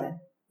دیا جاتا ہے،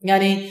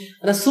 یعنی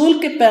رسول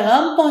کے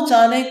پیغام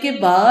پہنچانے کے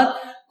بعد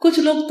کچھ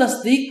لوگ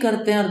تصدیق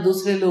کرتے ہیں اور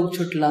دوسرے لوگ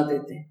جھٹلا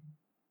دیتے ہیں،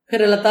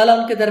 پھر اللہ تعالیٰ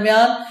ان کے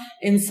درمیان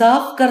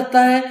انصاف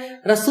کرتا ہے،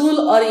 رسول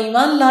اور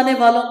ایمان لانے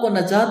والوں کو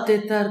نجات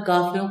دیتا ہے اور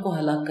کافروں کو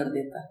ہلاک کر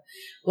دیتا ہے۔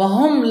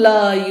 وَهُمْ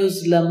لَا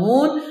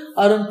يُظْلَمُونَ،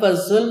 اور ان پر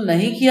ظلم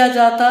نہیں کیا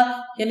جاتا،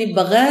 یعنی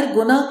بغیر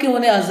گناہ کے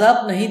انہیں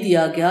عذاب نہیں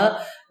دیا گیا،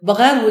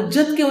 بغیر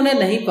حجت کے انہیں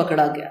نہیں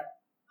پکڑا گیا،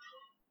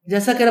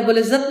 جیسا کہ رب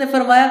العزت نے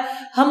فرمایا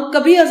ہم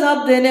کبھی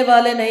عذاب دینے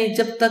والے نہیں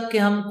جب تک کہ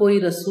ہم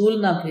کوئی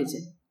رسول نہ بھیجیں۔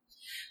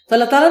 تو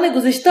اللہ تعالیٰ نے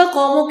گزشتہ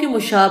قوموں کی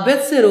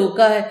مشابہت سے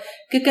روکا ہے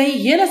کہ کہیں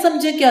یہ نہ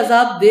سمجھے کہ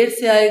عذاب دیر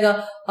سے آئے گا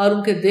اور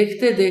ان کے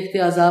دیکھتے دیکھتے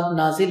عذاب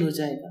نازل ہو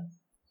جائے گا۔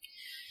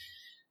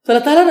 تو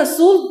اللہ تعالیٰ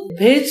رسول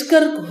بھیج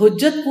کر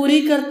حجت پوری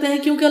کرتے ہیں،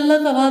 کیونکہ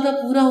اللہ کا وعدہ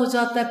پورا ہو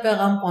جاتا ہے،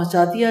 پیغام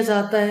پہنچا دیا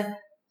جاتا ہے،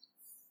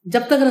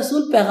 جب تک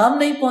رسول پیغام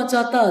نہیں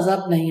پہنچاتا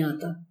عذاب نہیں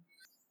آتا۔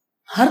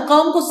 ہر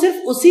قوم کو صرف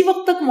اسی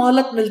وقت تک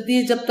مہلت ملتی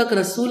ہے جب تک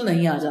رسول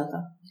نہیں آ جاتا۔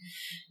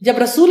 جب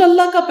رسول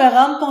اللہ کا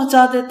پیغام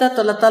پہنچا دیتا ہے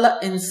تو اللہ تعالیٰ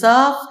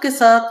انصاف کے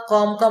ساتھ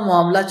قوم کا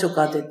معاملہ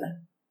چکا دیتا ہے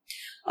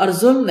اور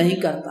ظلم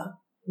نہیں کرتا،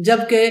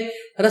 جبکہ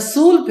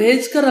رسول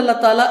بھیج کر اللہ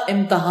تعالیٰ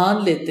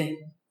امتحان لیتے ہیں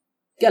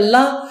کہ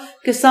اللہ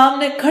کے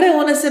سامنے کھڑے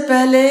ہونے سے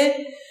پہلے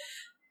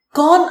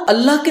کون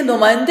اللہ کے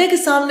نمائندے کے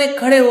سامنے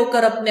کھڑے ہو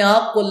کر اپنے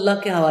آپ کو اللہ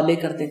کے حوالے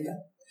کر دیتا ہے۔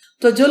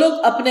 تو جو لوگ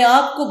اپنے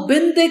آپ کو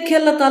بن دیکھے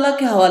اللہ تعالیٰ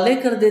کے حوالے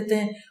کر دیتے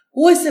ہیں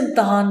وہ اس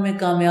امتحان میں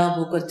کامیاب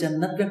ہو کر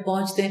جنت میں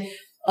پہنچتے ہیں،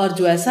 اور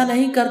جو ایسا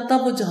نہیں کرتا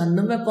وہ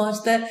جہنم میں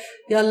پہنچتا ہے۔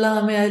 یا اللہ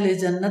ہمیں اہل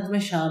جنت میں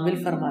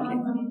شامل فرما لے۔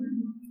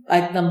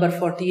 آیت نمبر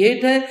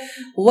 48 ہے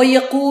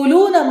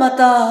وَيَقُولُونَ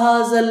مَتَى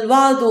هَذَا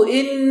الْوَعْدُ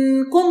إِن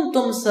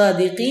كُنتُمْ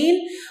صَادِقِينَ،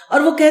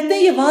 اور وہ کہتے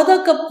ہیں یہ وعدہ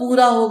کب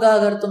پورا ہوگا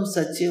اگر تم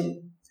سچے ہو،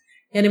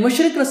 یعنی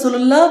مشرک رسول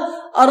اللہ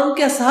اور ان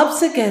کے اصحاب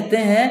سے کہتے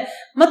ہیں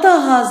مَتَى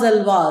هَذَا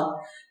الْوَعْدُ،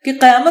 کہ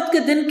قیامت کے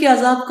دن کے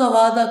عذاب کا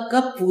وعدہ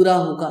کب پورا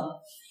ہوگا۔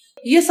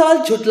 یہ سوال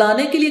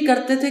جھٹلانے کے لیے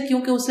کرتے تھے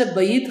کیونکہ اسے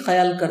بعید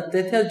خیال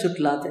کرتے تھے اور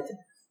جھٹلاتے تھے۔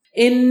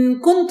 ان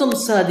کنتم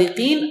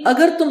صادقین،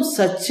 اگر تم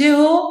سچے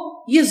ہو،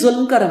 یہ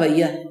ظلم کا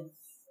رویہ ہے،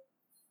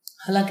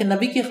 حالانکہ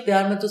نبی کے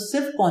اختیار میں تو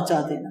صرف پہنچا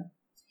دینا۔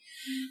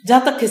 جہاں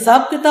تک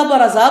حساب کتاب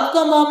اور عذاب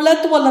کا معاملہ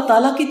ہے تو وہ اللہ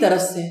تعالیٰ کی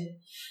طرف سے،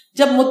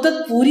 جب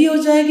مدت پوری ہو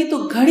جائے گی تو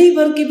گھڑی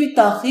بھر کی بھی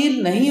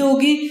تاخیر نہیں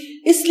ہوگی،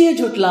 اس لیے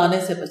جھٹلانے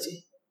سے بچے۔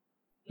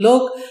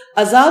 لوگ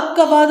عذاب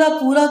کا وعدہ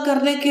پورا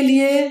کرنے کے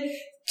لیے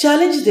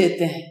چیلنج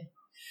دیتے ہیں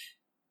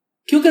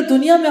کیونکہ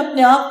دنیا میں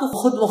اپنے آپ کو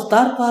خود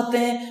مختار پاتے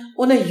ہیں،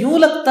 انہیں یوں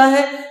لگتا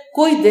ہے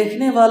کوئی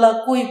دیکھنے والا،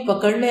 کوئی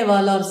پکڑنے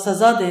والا اور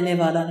سزا دینے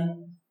والا نہیں۔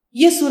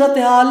 یہ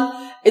صورتحال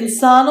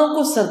انسانوں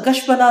کو سرکش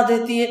بنا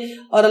دیتی ہے،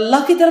 اور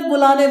اللہ کی طرف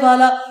بلانے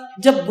والا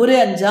جب برے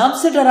انجام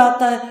سے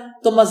ڈراتا ہے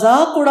تو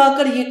مذاق اڑا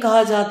کر یہ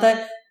کہا جاتا ہے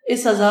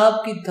اس عذاب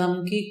کی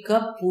دھمکی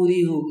کب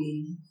پوری ہوگی۔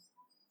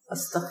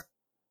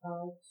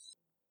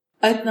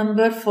 آیت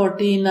نمبر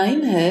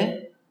 49 ہے،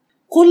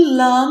 قُلْ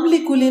لَا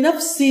أَمْلِكُ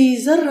لِنَفْسِي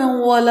ضَرًّا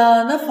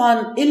وَلَا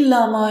نَفْعًا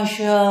إِلَّا مَا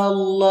شَاءَ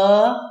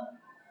اللَّهُ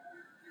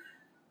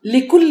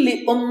لِكُلِّ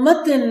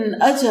أُمَّةٍ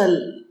أَجَلٌ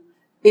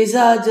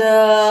إِذَا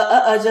جَاءَ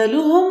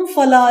أَجَلُهُمْ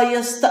فَلَا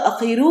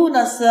يَسْتَأْخِرُونَ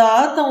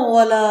سَاعَةً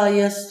وَلَا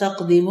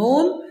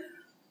يَسْتَقْدِمُونَ۔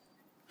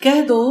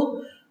 کہہ دو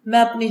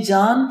میں اپنی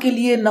جان کے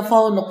لیے نفع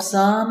و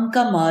نقصان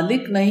کا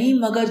مالک نہیں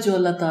مگر جو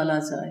اللہ تعالیٰ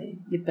چاہے۔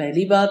 یہ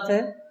پہلی بات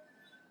ہے۔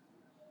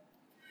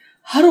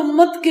 ہر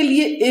امت کے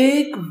لیے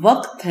ایک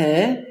وقت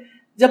ہے،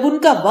 جب ان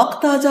کا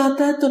وقت آ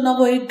جاتا ہے تو نہ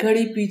وہ ایک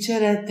گھڑی پیچھے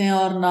رہتے ہیں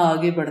اور نہ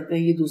آگے بڑھتے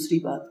ہیں۔ یہ دوسری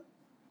بات۔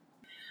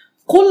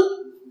 قُلْ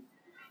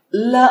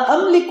لا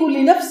املک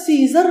لنفسی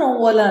ضرا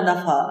ولا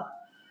نفع،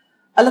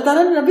 اللہ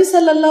تعالیٰ نے نبی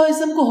صلی اللہ علیہ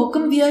وسلم کو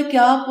حکم دیا ہے کہ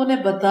آپ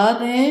انہیں بتا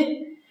دیں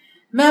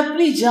میں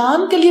اپنی جان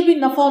کے لیے بھی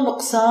نفع و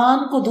نقصان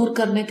کو دور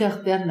کرنے کا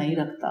اختیار نہیں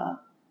رکھتا،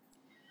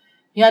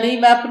 یعنی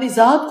میں اپنی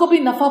ذات کو بھی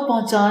نفع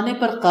پہنچانے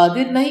پر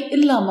قادر نہیں،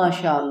 الا ما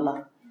شاء اللہ،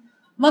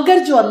 مگر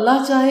جو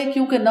اللہ چاہے،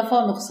 کیونکہ نفع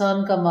و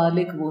نقصان کا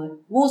مالک وہ ہے،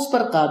 وہ اس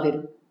پر قادر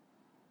ہے۔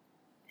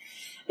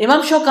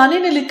 امام شوکانی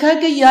نے لکھا ہے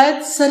کہ یہ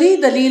آیت صریح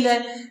دلیل ہے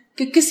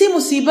کہ کسی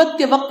مصیبت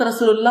کے وقت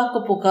رسول اللہ کو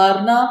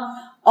پکارنا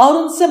اور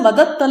ان سے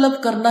مدد طلب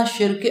کرنا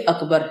شرک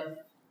اکبر ہے،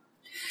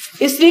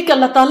 اس لیے کہ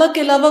اللہ تعالیٰ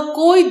کے علاوہ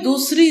کوئی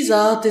دوسری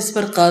ذات اس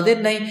پر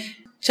قادر نہیں،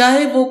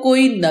 چاہے وہ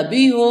کوئی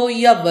نبی ہو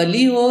یا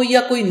ولی ہو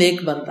یا کوئی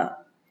نیک بندہ۔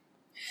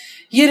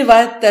 یہ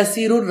روایت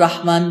تیسیر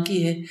الرحمن کی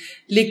ہے۔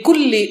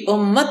 لِكُلِّ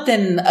أُمَّةٍ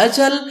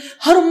أَجَلٌ،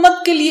 ہر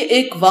امت کے لیے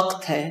ایک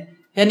وقت ہے،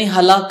 یعنی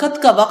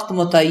ہلاکت کا وقت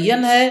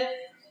متعین ہے۔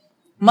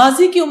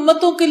 ماضی کی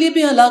امتوں کے لیے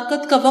بھی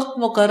ہلاکت کا وقت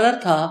مقرر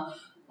تھا،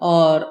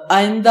 اور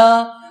آئندہ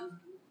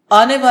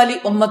آنے والی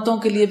امتوں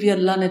کے لیے بھی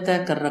اللہ نے طے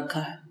کر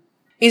رکھا ہے۔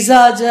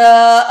 اذا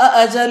جاء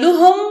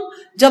اجلہم،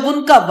 جب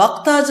ان کا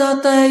وقت آ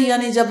جاتا ہے،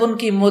 یعنی جب ان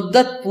کی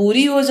مدت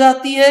پوری ہو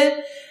جاتی ہے،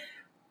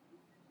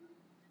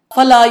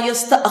 فلا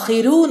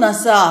یستأخرون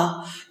ساعہ،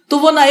 تو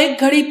وہ نہ ایک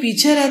گھڑی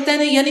پیچھے رہتے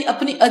ہیں، یعنی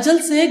اپنی اجل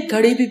سے ایک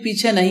گھڑی بھی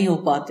پیچھے نہیں ہو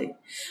پاتے،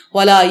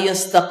 ولا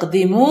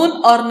یستقدمون،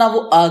 اور نہ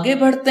وہ آگے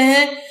بڑھتے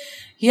ہیں،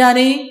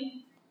 یعنی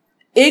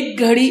ایک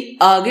گھڑی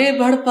آگے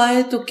بڑھ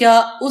پائے تو کیا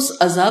اس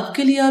عذاب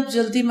کے لیے آپ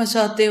جلدی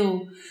مچاتے ہو؟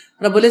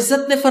 رب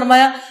العزت نے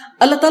فرمایا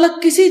اللہ تعالیٰ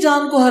کسی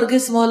جان کو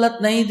ہرگز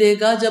مہلت نہیں دے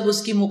گا جب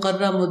اس کی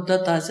مقررہ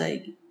مدت آ جائے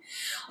گی،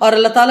 اور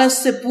اللہ تعالیٰ اس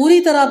سے پوری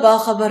طرح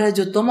باخبر ہے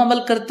جو تم عمل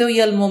کرتے ہو۔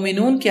 یہ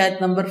المومنون کی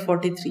آیت نمبر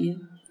 43 ہے۔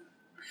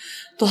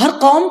 تو ہر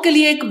قوم کے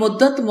لیے ایک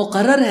مدت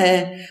مقرر ہے،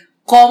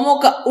 قوموں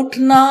کا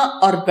اٹھنا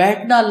اور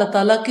بیٹھنا اللہ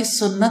تعالیٰ کی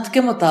سنت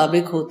کے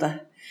مطابق ہوتا ہے۔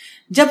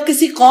 جب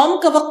کسی قوم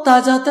کا وقت آ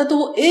جاتا ہے تو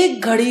وہ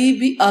ایک گھڑی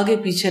بھی آگے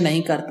پیچھے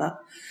نہیں کرتا۔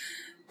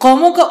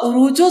 قوموں کا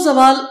عروج و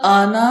زوال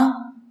آنا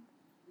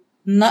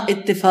نہ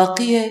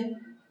اتفاقی ہے،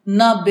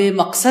 نہ بے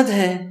مقصد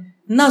ہے،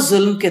 نہ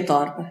ظلم کے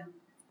طور پر۔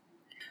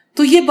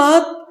 تو یہ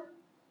بات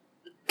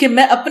کہ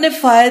میں اپنے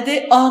فائدے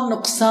اور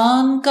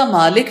نقصان کا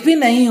مالک بھی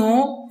نہیں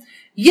ہوں،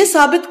 یہ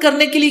ثابت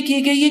کرنے کے لیے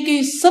کی گئی ہے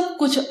کہ سب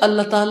کچھ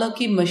اللہ تعالیٰ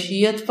کی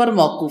مشیت پر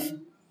موقوف ہے،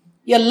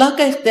 یہ اللہ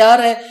کا اختیار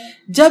ہے،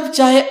 جب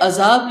چاہے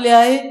عذاب لے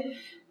آئے،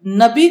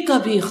 نبی کا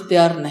بھی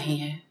اختیار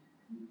نہیں ہے۔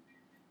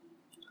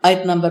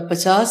 آیت نمبر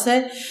 50 ہے،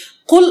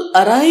 قُلْ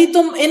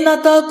أَرَأَيْتُمْ إِنْ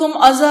أَتَاكُمْ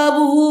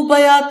عَذَابُهُ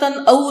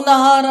بَيَاتًا أَوْ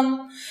نَهَارًا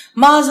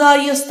مَاذَا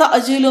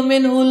يَسْتَعْجِلُ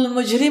مِنْهُ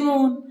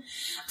الْمُجْرِمُونَ،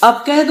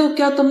 آپ کہہ دو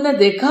کیا تم نے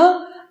دیکھا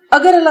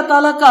اگر اللہ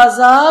تعالیٰ کا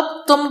عذاب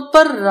تم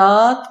پر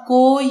رات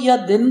کو یا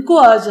دن کو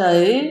آ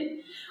جائے،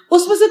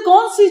 اس میں سے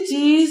کون سی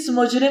چیز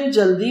مجرم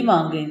جلدی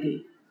مانگیں گے؟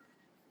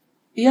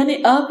 یعنی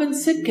آپ ان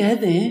سے کہہ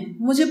دیں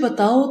مجھے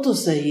بتاؤ تو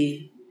صحیح،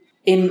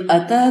 ان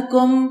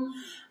اتاکم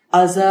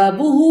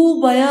عذابہ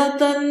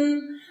بیاتن،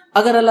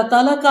 اگر اللہ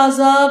تعالیٰ کا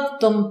عذاب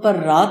تم پر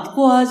رات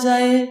کو آ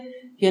جائے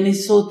یعنی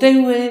سوتے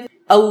ہوئے،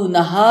 او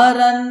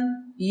نہارن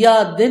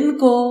یا دن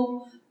کو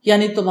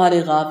یعنی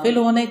تمہارے غافل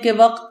ہونے کے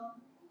وقت،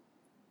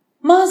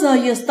 ماذا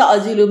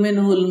یستعجل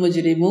منہ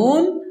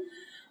المجرمون،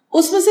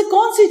 اس میں سے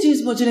کون سی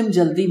چیز مجرم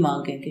جلدی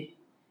مانگیں گے؟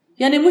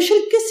 یعنی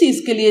مشرک کس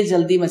چیز کے لیے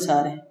جلدی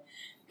مچا رہے ہیں،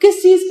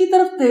 کس چیز کی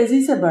طرف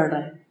تیزی سے بڑھ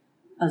رہے ہیں؟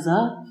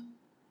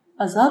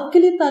 عذاب کے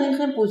لیے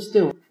تاریخیں پوچھتے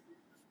ہو،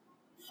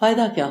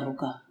 فائدہ کیا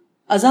ہوگا؟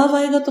 عذاب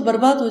آئے گا تو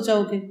برباد ہو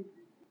جاؤ گے۔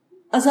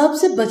 عذاب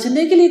سے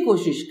بچنے کے لیے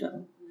کوشش کرو۔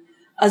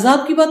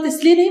 عذاب کی بات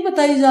اس لیے نہیں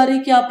بتائی جا رہی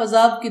کہ آپ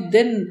عذاب کے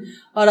دن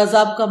اور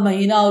عذاب کا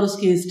مہینہ اور اس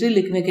کی ہسٹری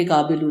لکھنے کے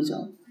قابل ہو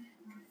جاؤ۔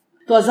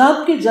 تو عذاب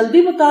کے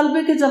جلدی مطالبے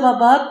کے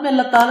جوابات میں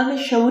اللہ تعالیٰ نے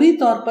شعوری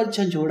طور پر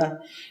جھنجھوڑا ہے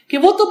کہ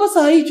وہ تو بس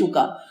آ ہی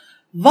چکا،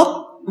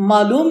 وقت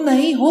معلوم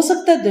نہیں، ہو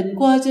سکتا ہے دن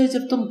کو آ جائے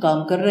جب تم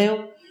کام کر رہے ہو،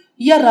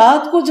 یا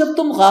رات کو جب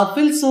تم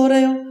غافل سو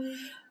رہے ہو،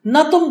 نہ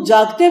تم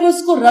جاگتے ہوئے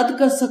اس کو رد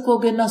کر سکو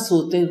گے نہ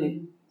سوتے ہوئے۔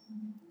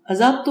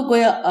 عذاب تو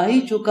گویا آ ہی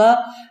چکا،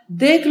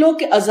 دیکھ لو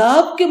کہ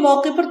عذاب کے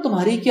موقع پر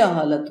تمہاری کیا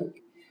حالت ہوگی۔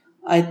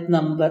 آیت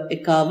نمبر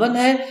 51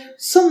 ہے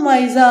ثم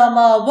اذا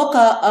ما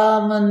وقع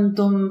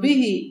آمنتم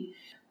به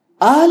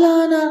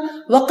آلان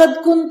وقد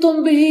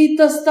کنتم به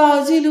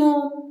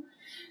تستعجلون،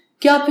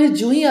 کیا پھر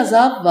جو ہی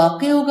عذاب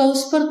واقع ہوگا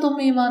اس پر تم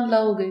ایمان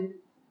لاؤ گے،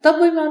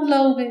 تب ایمان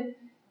لاؤ گے؟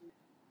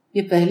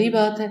 یہ پہلی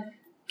بات ہے۔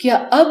 کیا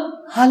اب،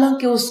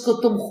 حالانکہ اس کو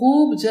تم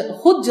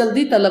خود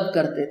جلدی طلب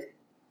کرتے تھے۔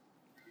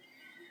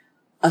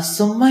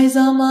 ثم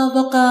اذا ما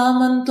وقع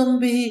آمنتم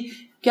به،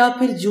 کیا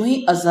پھر جو ہی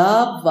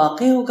عذاب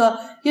واقع ہوگا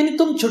یعنی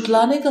تم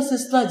جھٹلانے کا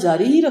سلسلہ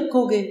جاری ہی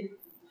رکھو گے؟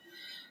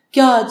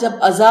 کیا جب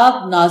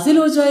عذاب نازل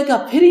ہو جائے گا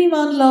پھر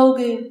ایمان لاؤ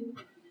گے؟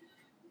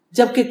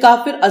 جبکہ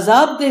کافر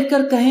عذاب دیکھ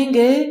کر کہیں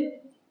گے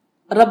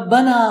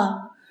ربنا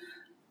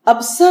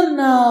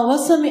ابصرنا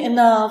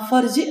وسمعنا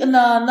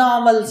فرجعنا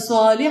نعمل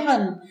صالحا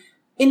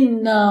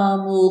انا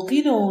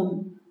موقنون،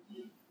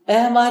 اے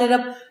ہمارے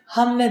رب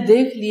ہم نے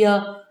دیکھ لیا،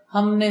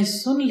 ہم نے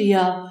سن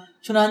لیا،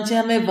 چنانچہ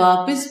ہمیں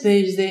واپس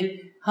بھیج دے،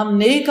 ہم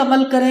نیک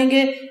عمل کریں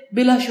گے،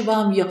 بلا شبہ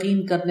ہم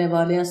یقین کرنے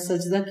والے ہیں۔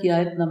 سجدہ کی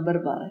آیت نمبر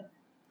 12۔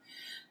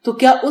 تو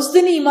کیا اس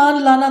دن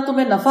ایمان لانا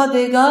تمہیں نفع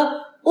دے گا؟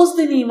 اس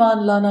دن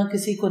ایمان لانا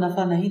کسی کو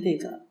نفع نہیں دے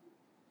گا۔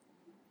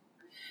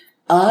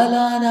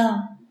 آلانا،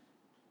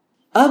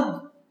 اب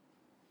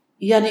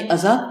یعنی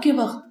عذاب کے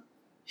وقت،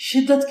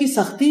 شدت کی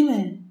سختی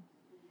میں،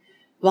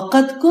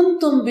 وقد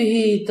کنتم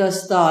به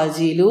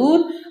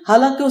تستعجلون،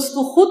 حالانکہ اس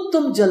کو خود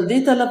تم جلدی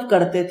طلب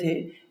کرتے تھے،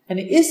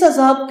 یعنی اس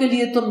عذاب کے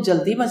لیے تم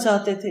جلدی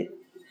مچاتے تھے۔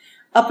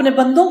 اپنے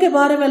بندوں کے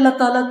بارے میں اللہ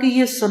تعالیٰ کی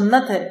یہ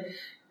سنت ہے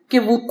کہ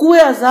وقوع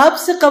عذاب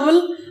سے قبل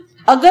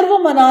اگر وہ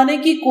منانے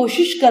کی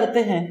کوشش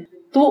کرتے ہیں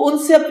تو ان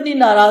سے اپنی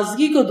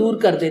ناراضگی کو دور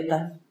کر دیتا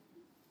ہے،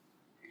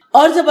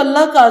 اور جب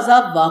اللہ کا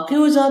عذاب واقع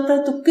ہو جاتا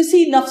ہے تو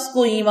کسی نفس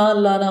کو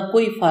ایمان لانا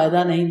کوئی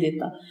فائدہ نہیں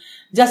دیتا۔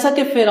 جیسا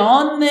کہ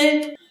فرعون نے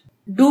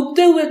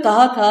ڈوبتے ہوئے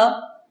کہا تھا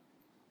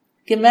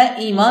کہ میں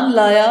ایمان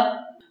لایا،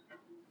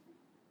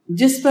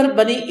 جس پر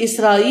بنی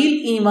اسرائیل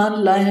ایمان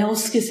لائے ہیں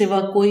اس کے سوا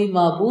کوئی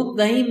معبود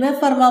نہیں، میں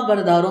فرما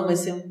برداروں میں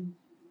سے ہوں،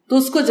 تو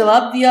اس کو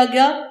جواب دیا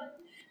گیا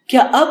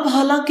کیا اب،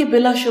 حالانکہ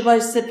بلا شبہ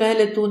اس سے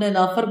پہلے تو نے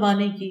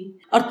نافرمانی کی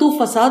اور تو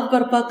فساد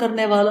برپا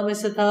کرنے والوں میں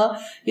سے تھا۔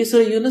 یہ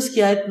سورہ یونس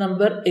کی آیت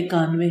نمبر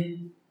 91۔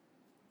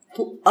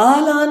 تو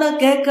آلانا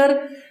کہہ کر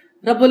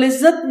رب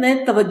العزت نے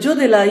توجہ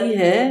دلائی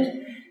ہے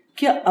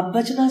کہ اب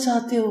بچنا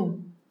چاہتے ہو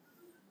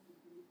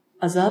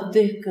عذاب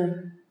دیکھ کر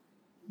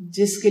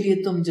جس کے لیے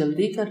تم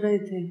جلدی کر رہے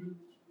تھے؟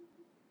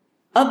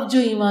 اب جو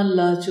ایمان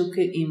لا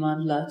چکے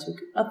ایمان لا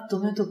چکے، اب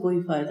تمہیں تو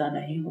کوئی فائدہ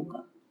نہیں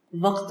ہوگا،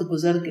 وقت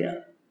گزر گیا،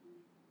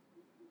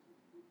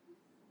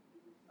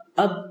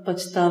 اب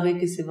پچھتاوے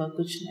کے سوا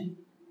کچھ نہیں۔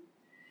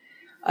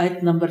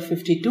 آیت نمبر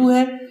 52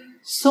 ہے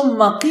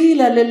ثم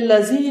قیل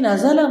للذین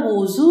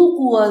ظلموا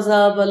ذوقوا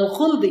عذاب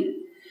الخلد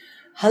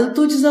هل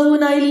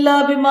تجزون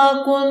الا بما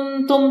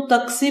کنتم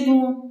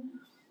تکسبون،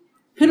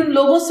 پھر ان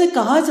لوگوں سے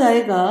کہا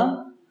جائے گا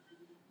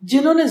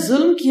جنہوں نے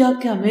ظلم کیا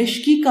کہ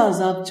ہمیشگی کا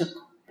عذاب چکھو۔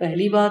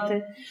 پہلی بات ہے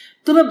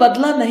تمہیں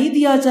بدلہ نہیں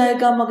دیا جائے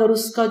گا مگر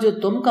اس کا جو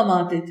تم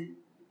کماتے تھے۔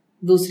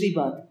 دوسری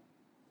بات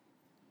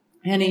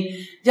یعنی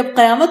جب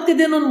قیامت کے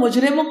دن ان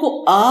مجرموں کو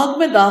آگ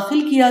میں داخل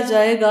کیا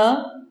جائے گا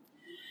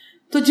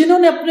تو جنہوں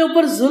نے اپنے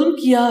اوپر ظلم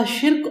کیا،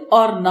 شرک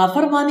اور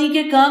نافرمانی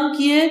کے کام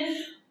کیے،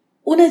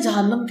 انہیں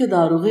جہنم کے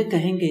داروغے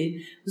کہیں گے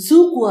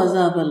ذوقوا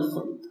عذاب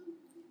الخلد،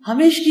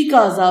 ہمیشگی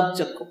کا عذاب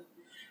چکھو۔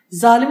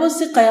 ظالموں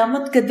سے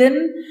قیامت کے دن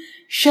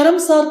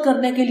شرمسار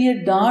کرنے کے لیے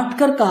ڈانٹ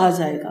کر کہا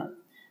جائے گا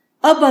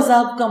اب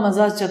عذاب کا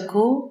مزہ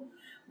چکھو،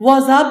 وہ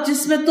عذاب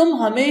جس میں تم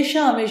ہمیشہ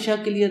ہمیشہ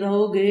کے لیے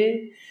رہو گے،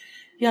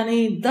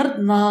 یعنی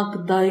دردناک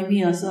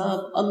دائمی عذاب۔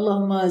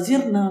 اللہم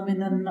اجرنا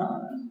من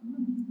النار۔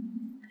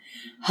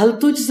 هل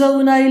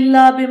تجزون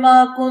الا بما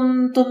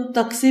کنتم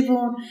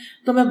تکسبون،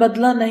 تمہیں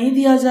بدلہ نہیں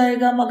دیا جائے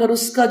گا مگر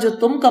اس کا جو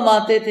تم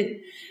کماتے تھے،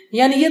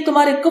 یعنی یہ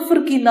تمہارے کفر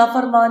کی،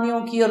 نافرمانیوں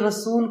کی اور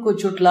رسول کو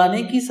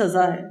جھٹلانے کی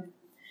سزا ہے۔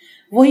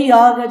 وہی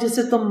آگ ہے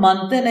جسے تم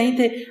مانتے نہیں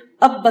تھے،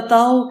 اب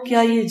بتاؤ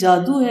کیا یہ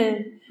جادو ہے؟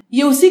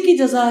 یہ اسی کی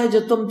جزا ہے جو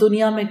تم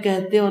دنیا میں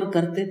کہتے اور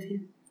کرتے تھے،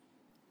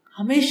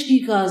 ہمیشگی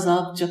کا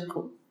عذاب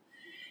چکھو۔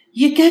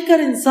 یہ کہہ کر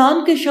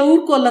انسان کے شعور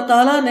کو اللہ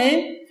تعالیٰ نے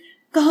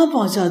کہاں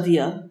پہنچا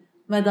دیا؟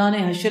 میدان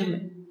حشر میں،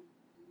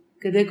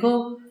 کہ دیکھو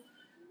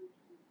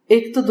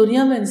ایک تو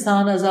دنیا میں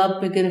انسان عذاب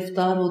پہ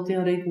گرفتار ہوتے ہیں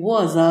اور ایک وہ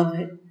عذاب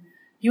ہے،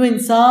 یوں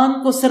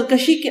انسان کو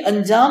سرکشی کے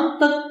انجام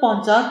تک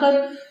پہنچا کر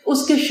اس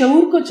کے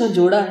شعور کو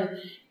جھنجھوڑا ہے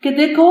کہ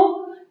دیکھو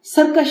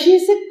سرکشی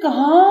سے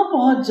کہاں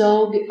پہنچ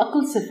جاؤ گے،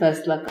 عقل سے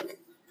فیصلہ کر۔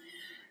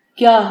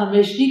 کیا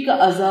ہمیشگی کا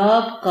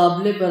عذاب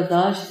قابل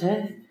برداشت ہے؟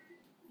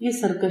 یہ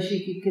سرکشی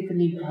کی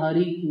کتنی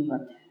بھاری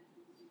قیمت ہے۔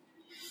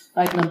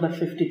 آیت نمبر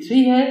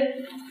 53 ہے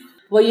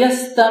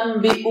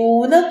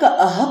وَيَسْتَنْبِئُونَكَ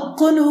أَحَقٌّ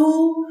هُوَ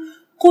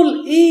قُلْ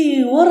إِي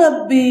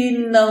وَرَبِّي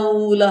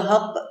إِنَّهُ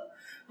لَحَقٌّ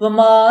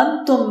وَمَا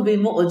أَنْتُمْ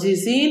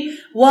بِمُعْجِزِينَ،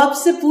 وہ آپ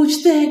سے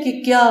پوچھتے ہیں کہ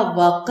کیا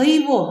واقعی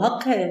وہ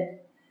حق ہے؟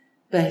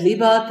 پہلی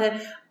بات ہے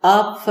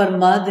آپ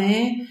فرما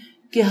دیں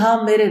کہ ہاں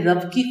میرے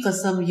رب کی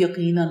قسم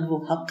یقیناً وہ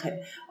حق ہے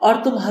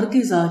اور تم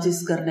ہرگز عاجز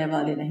کرنے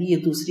والے نہیں۔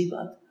 یہ دوسری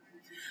بات۔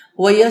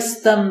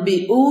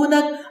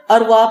 وَيَسْتَنْبِئُونَكَ،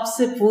 اور وہ آپ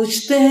سے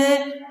پوچھتے ہیں،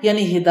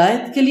 یعنی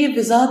ہدایت کے لیے،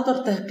 وضاحت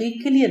اور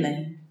تحقیق کے لیے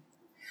نہیں،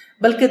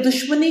 بلکہ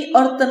دشمنی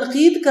اور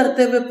تنقید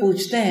کرتے ہوئے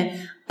پوچھتے ہیں،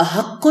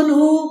 احق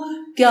ہو،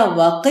 کیا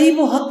واقعی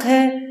وہ حق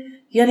ہے،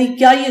 یعنی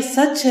کیا یہ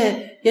سچ ہے،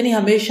 یعنی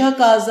ہمیشہ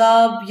کا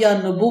عذاب یا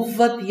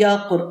نبوت یا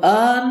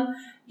قرآن.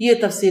 یہ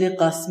تفسیر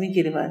قاسمی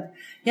کی روایت،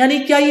 یعنی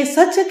کیا یہ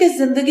سچ ہے کہ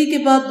زندگی کے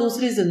بعد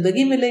دوسری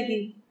زندگی ملے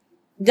گی،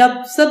 جب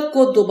سب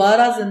کو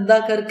دوبارہ زندہ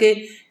کر کے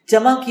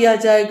جمع کیا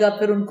جائے گا،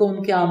 پھر ان کو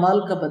ان کے اعمال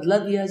کا بدلہ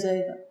دیا جائے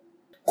گا.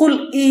 قل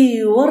ای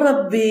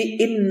وربی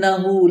انہ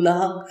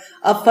لحق،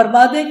 اب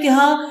فرما دیں کہ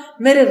ہاں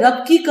میرے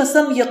رب کی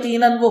قسم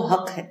یقیناً وہ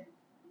حق ہے.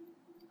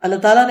 اللہ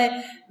تعالیٰ نے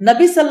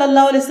نبی صلی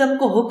اللہ علیہ وسلم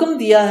کو حکم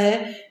دیا ہے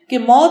کہ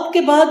موت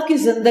کے بعد کی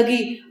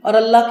زندگی اور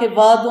اللہ کے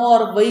وعدوں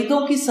اور وعیدوں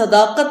کی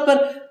صداقت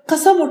پر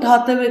قسم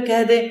اٹھاتے ہوئے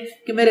کہہ دیں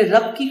کہ میرے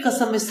رب کی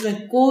قسم اس میں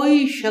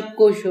کوئی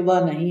شک و شبہ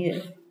نہیں ہے.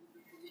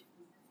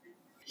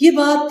 یہ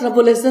بات رب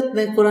العزت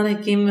نے قرآن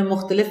حکیم میں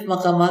مختلف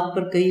مقامات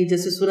پر کہی،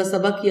 جیسے سورہ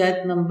سبا کی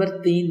آیت نمبر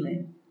 3 میں،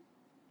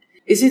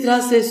 اسی طرح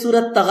سے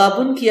سورۃ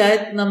تغابن کی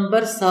آیت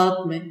نمبر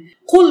 7 میں،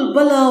 قل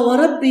بلا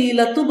وربی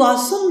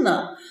لتبعثن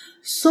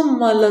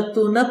ثم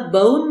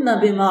لتنبؤن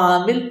بما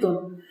عملتم،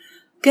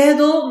 کہہ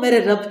دو میرے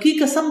رب کی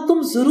قسم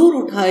تم ضرور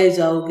اٹھائے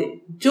جاؤ گے،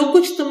 جو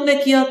کچھ تم نے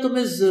کیا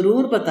تمہیں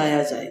ضرور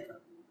بتایا جائے گا.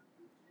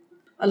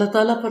 اللہ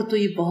تعالیٰ پر تو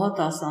یہ بہت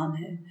آسان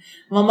ہے.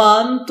 وما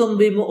انتم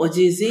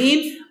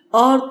بمعجزین،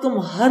 اور تم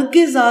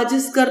ہرگز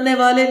عاجز کرنے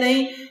والے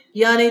نہیں،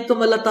 یعنی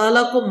تم اللہ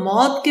تعالیٰ کو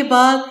موت کے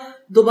بعد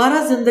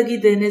دوبارہ زندگی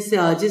دینے سے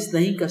عاجز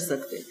نہیں کر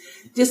سکتے.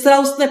 جس طرح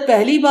اس نے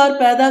پہلی بار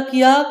پیدا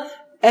کیا،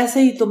 ایسے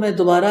ہی تمہیں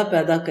دوبارہ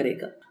پیدا کرے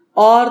گا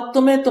اور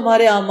تمہیں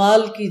تمہارے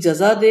اعمال کی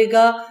جزا دے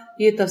گا.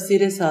 یہ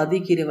تفسیر سعدی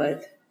کی روایت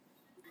ہے.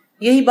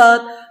 یہی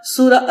بات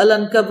سورہ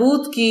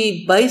العنکبوت کی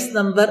 22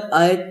 نمبر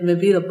آیت میں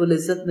بھی رب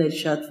العزت نے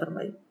ارشاد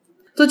فرمائی.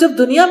 تو جب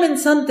دنیا میں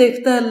انسان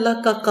دیکھتا ہے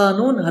اللہ کا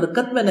قانون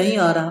حرکت میں نہیں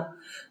آ رہا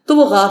تو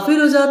وہ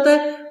غافل ہو جاتا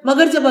ہے،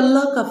 مگر جب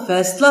اللہ کا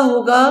فیصلہ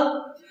ہوگا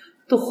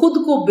تو خود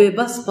کو بے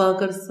بس پا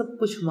کر سب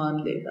کچھ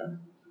مان لے گا.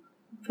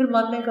 پھر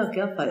ماننے کا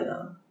کیا فائدہ؟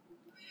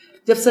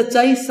 جب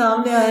سچائی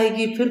سامنے آئے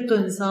گی پھر تو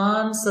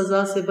انسان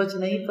سزا سے بچ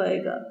نہیں پائے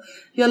گا.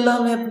 یا اللہ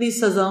ہمیں اپنی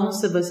سزاؤں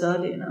سے بچا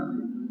لینا.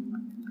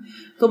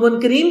 تو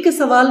منکرین کے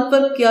سوال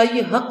پر کیا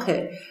یہ حق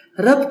ہے،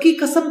 رب کی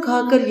قسم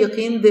کھا کر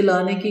یقین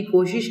دلانے کی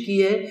کوشش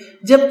کی ہے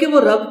جبکہ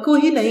وہ رب کو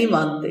ہی نہیں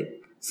مانتے.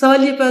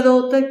 سوال یہ پیدا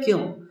ہوتا ہے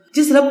کیوں؟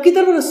 جس رب کی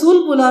طرف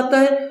رسول بلاتا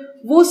ہے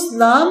وہ اس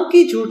نام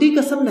کی جھوٹی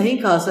قسم نہیں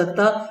کھا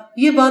سکتا.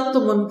 یہ بات تو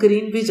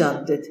منکرین بھی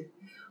جانتے تھے،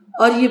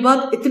 اور یہ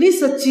بات اتنی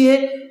سچی ہے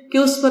کہ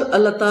اس پر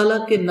اللہ تعالیٰ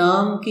کے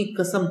نام کی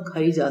قسم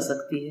کھائی جا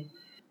سکتی ہے.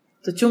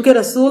 تو چونکہ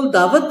رسول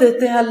دعوت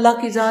دیتے ہیں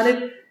اللہ کی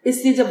جانب،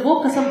 اس لیے جب وہ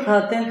قسم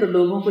کھاتے ہیں تو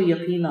لوگوں کو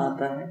یقین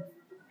آتا ہے.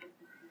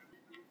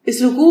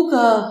 اس رکوع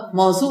کا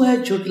موضوع ہے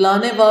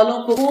جھٹلانے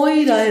والوں کو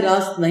کوئی راہ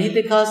راست نہیں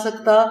دکھا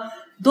سکتا.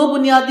 2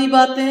 بنیادی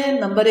باتیں ہیں.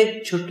 نمبر 1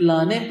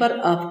 جھٹلانے پر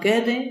آپ کہہ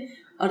دیں،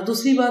 اور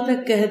دوسری بات ہے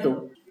کہہ دو.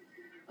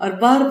 اور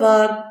بار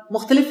بار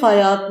مختلف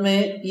آیات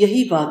میں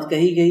یہی بات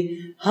کہی گئی.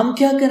 ہم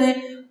کیا کریں؟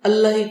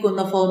 اللہ ہی کو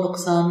نفع و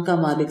نقصان کا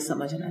مالک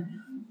سمجھنا ہے،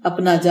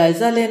 اپنا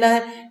جائزہ لینا ہے.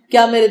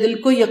 کیا میرے دل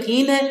کو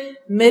یقین ہے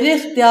میرے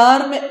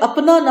اختیار میں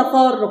اپنا نفع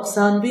اور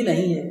نقصان بھی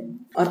نہیں ہے،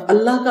 اور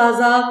اللہ کا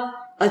عذاب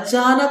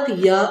اچانک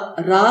یا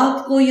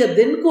رات کو یا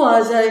دن کو آ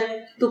جائے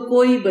تو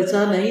کوئی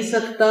بچا نہیں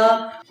سکتا،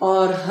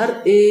 اور ہر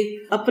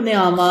ایک اپنے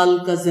اعمال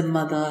کا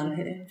ذمہ دار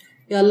ہے.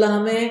 یا اللہ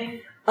ہمیں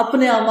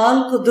اپنے اعمال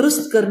کو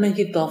درست کرنے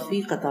کی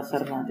توفیق عطا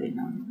فرما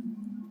دینا.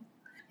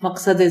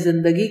 مقصد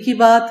زندگی کی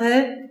بات ہے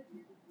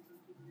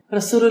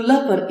رسول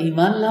اللہ پر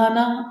ایمان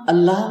لانا.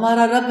 اللہ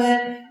ہمارا رب ہے،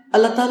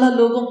 اللہ تعالیٰ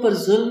لوگوں پر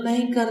ظلم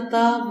نہیں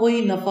کرتا،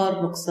 وہی نفع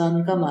اور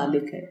نقصان کا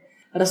مالک ہے.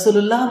 رسول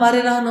اللہ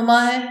ہمارے رہنما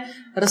ہے.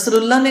 رسول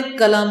اللہ نے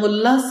کلام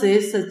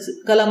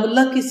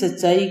اللہ کی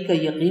سچائی کا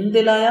یقین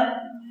دلایا،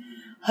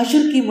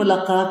 حشر کی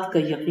ملاقات کا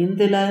یقین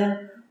دلایا.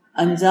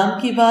 انجام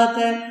کی بات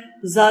ہے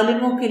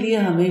ظالموں کے لیے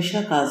ہمیشہ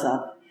کا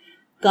عذاب.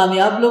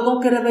 کامیاب لوگوں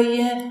کے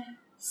رویے ہیں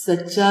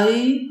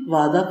سچائی،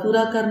 وعدہ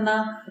پورا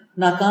کرنا.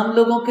 ناکام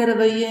لوگوں کے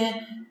رویے ہیں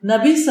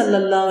نبی صلی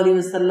اللہ علیہ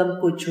وسلم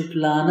کو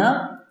جھٹلانا،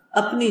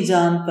 اپنی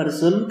جان پر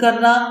ظلم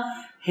کرنا،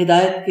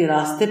 ہدایت کے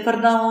راستے پر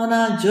نہ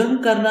ہونا، جرم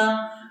کرنا،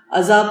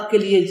 عذاب کے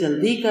لیے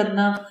جلدی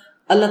کرنا،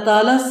 اللہ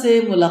تعالیٰ سے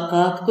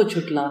ملاقات کو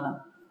جھٹلانا.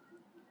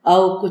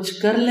 آؤ کچھ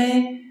کر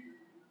لیں،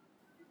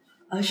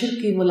 حشر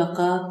کی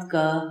ملاقات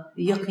کا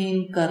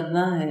یقین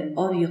کرنا ہے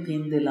اور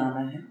یقین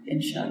دلانا ہے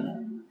انشاءاللہ.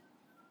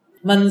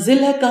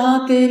 منزل ہے کہاں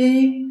تیری؟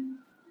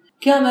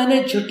 کیا میں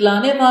نے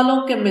جھٹلانے والوں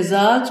کے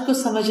مزاج کو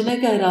سمجھنے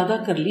کا ارادہ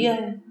کر لیا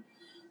ہے؟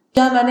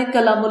 کیا میں نے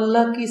کلام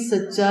اللہ کی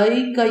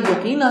سچائی کا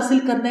یقین حاصل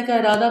کرنے کا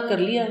ارادہ کر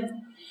لیا ہے؟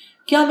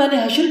 کیا میں نے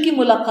حشر کی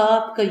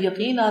ملاقات کا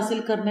یقین حاصل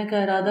کرنے کا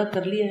ارادہ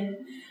کر لیا ہے؟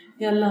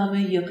 یا اللہ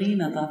ہمیں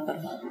یقین عطا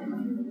فرما دے.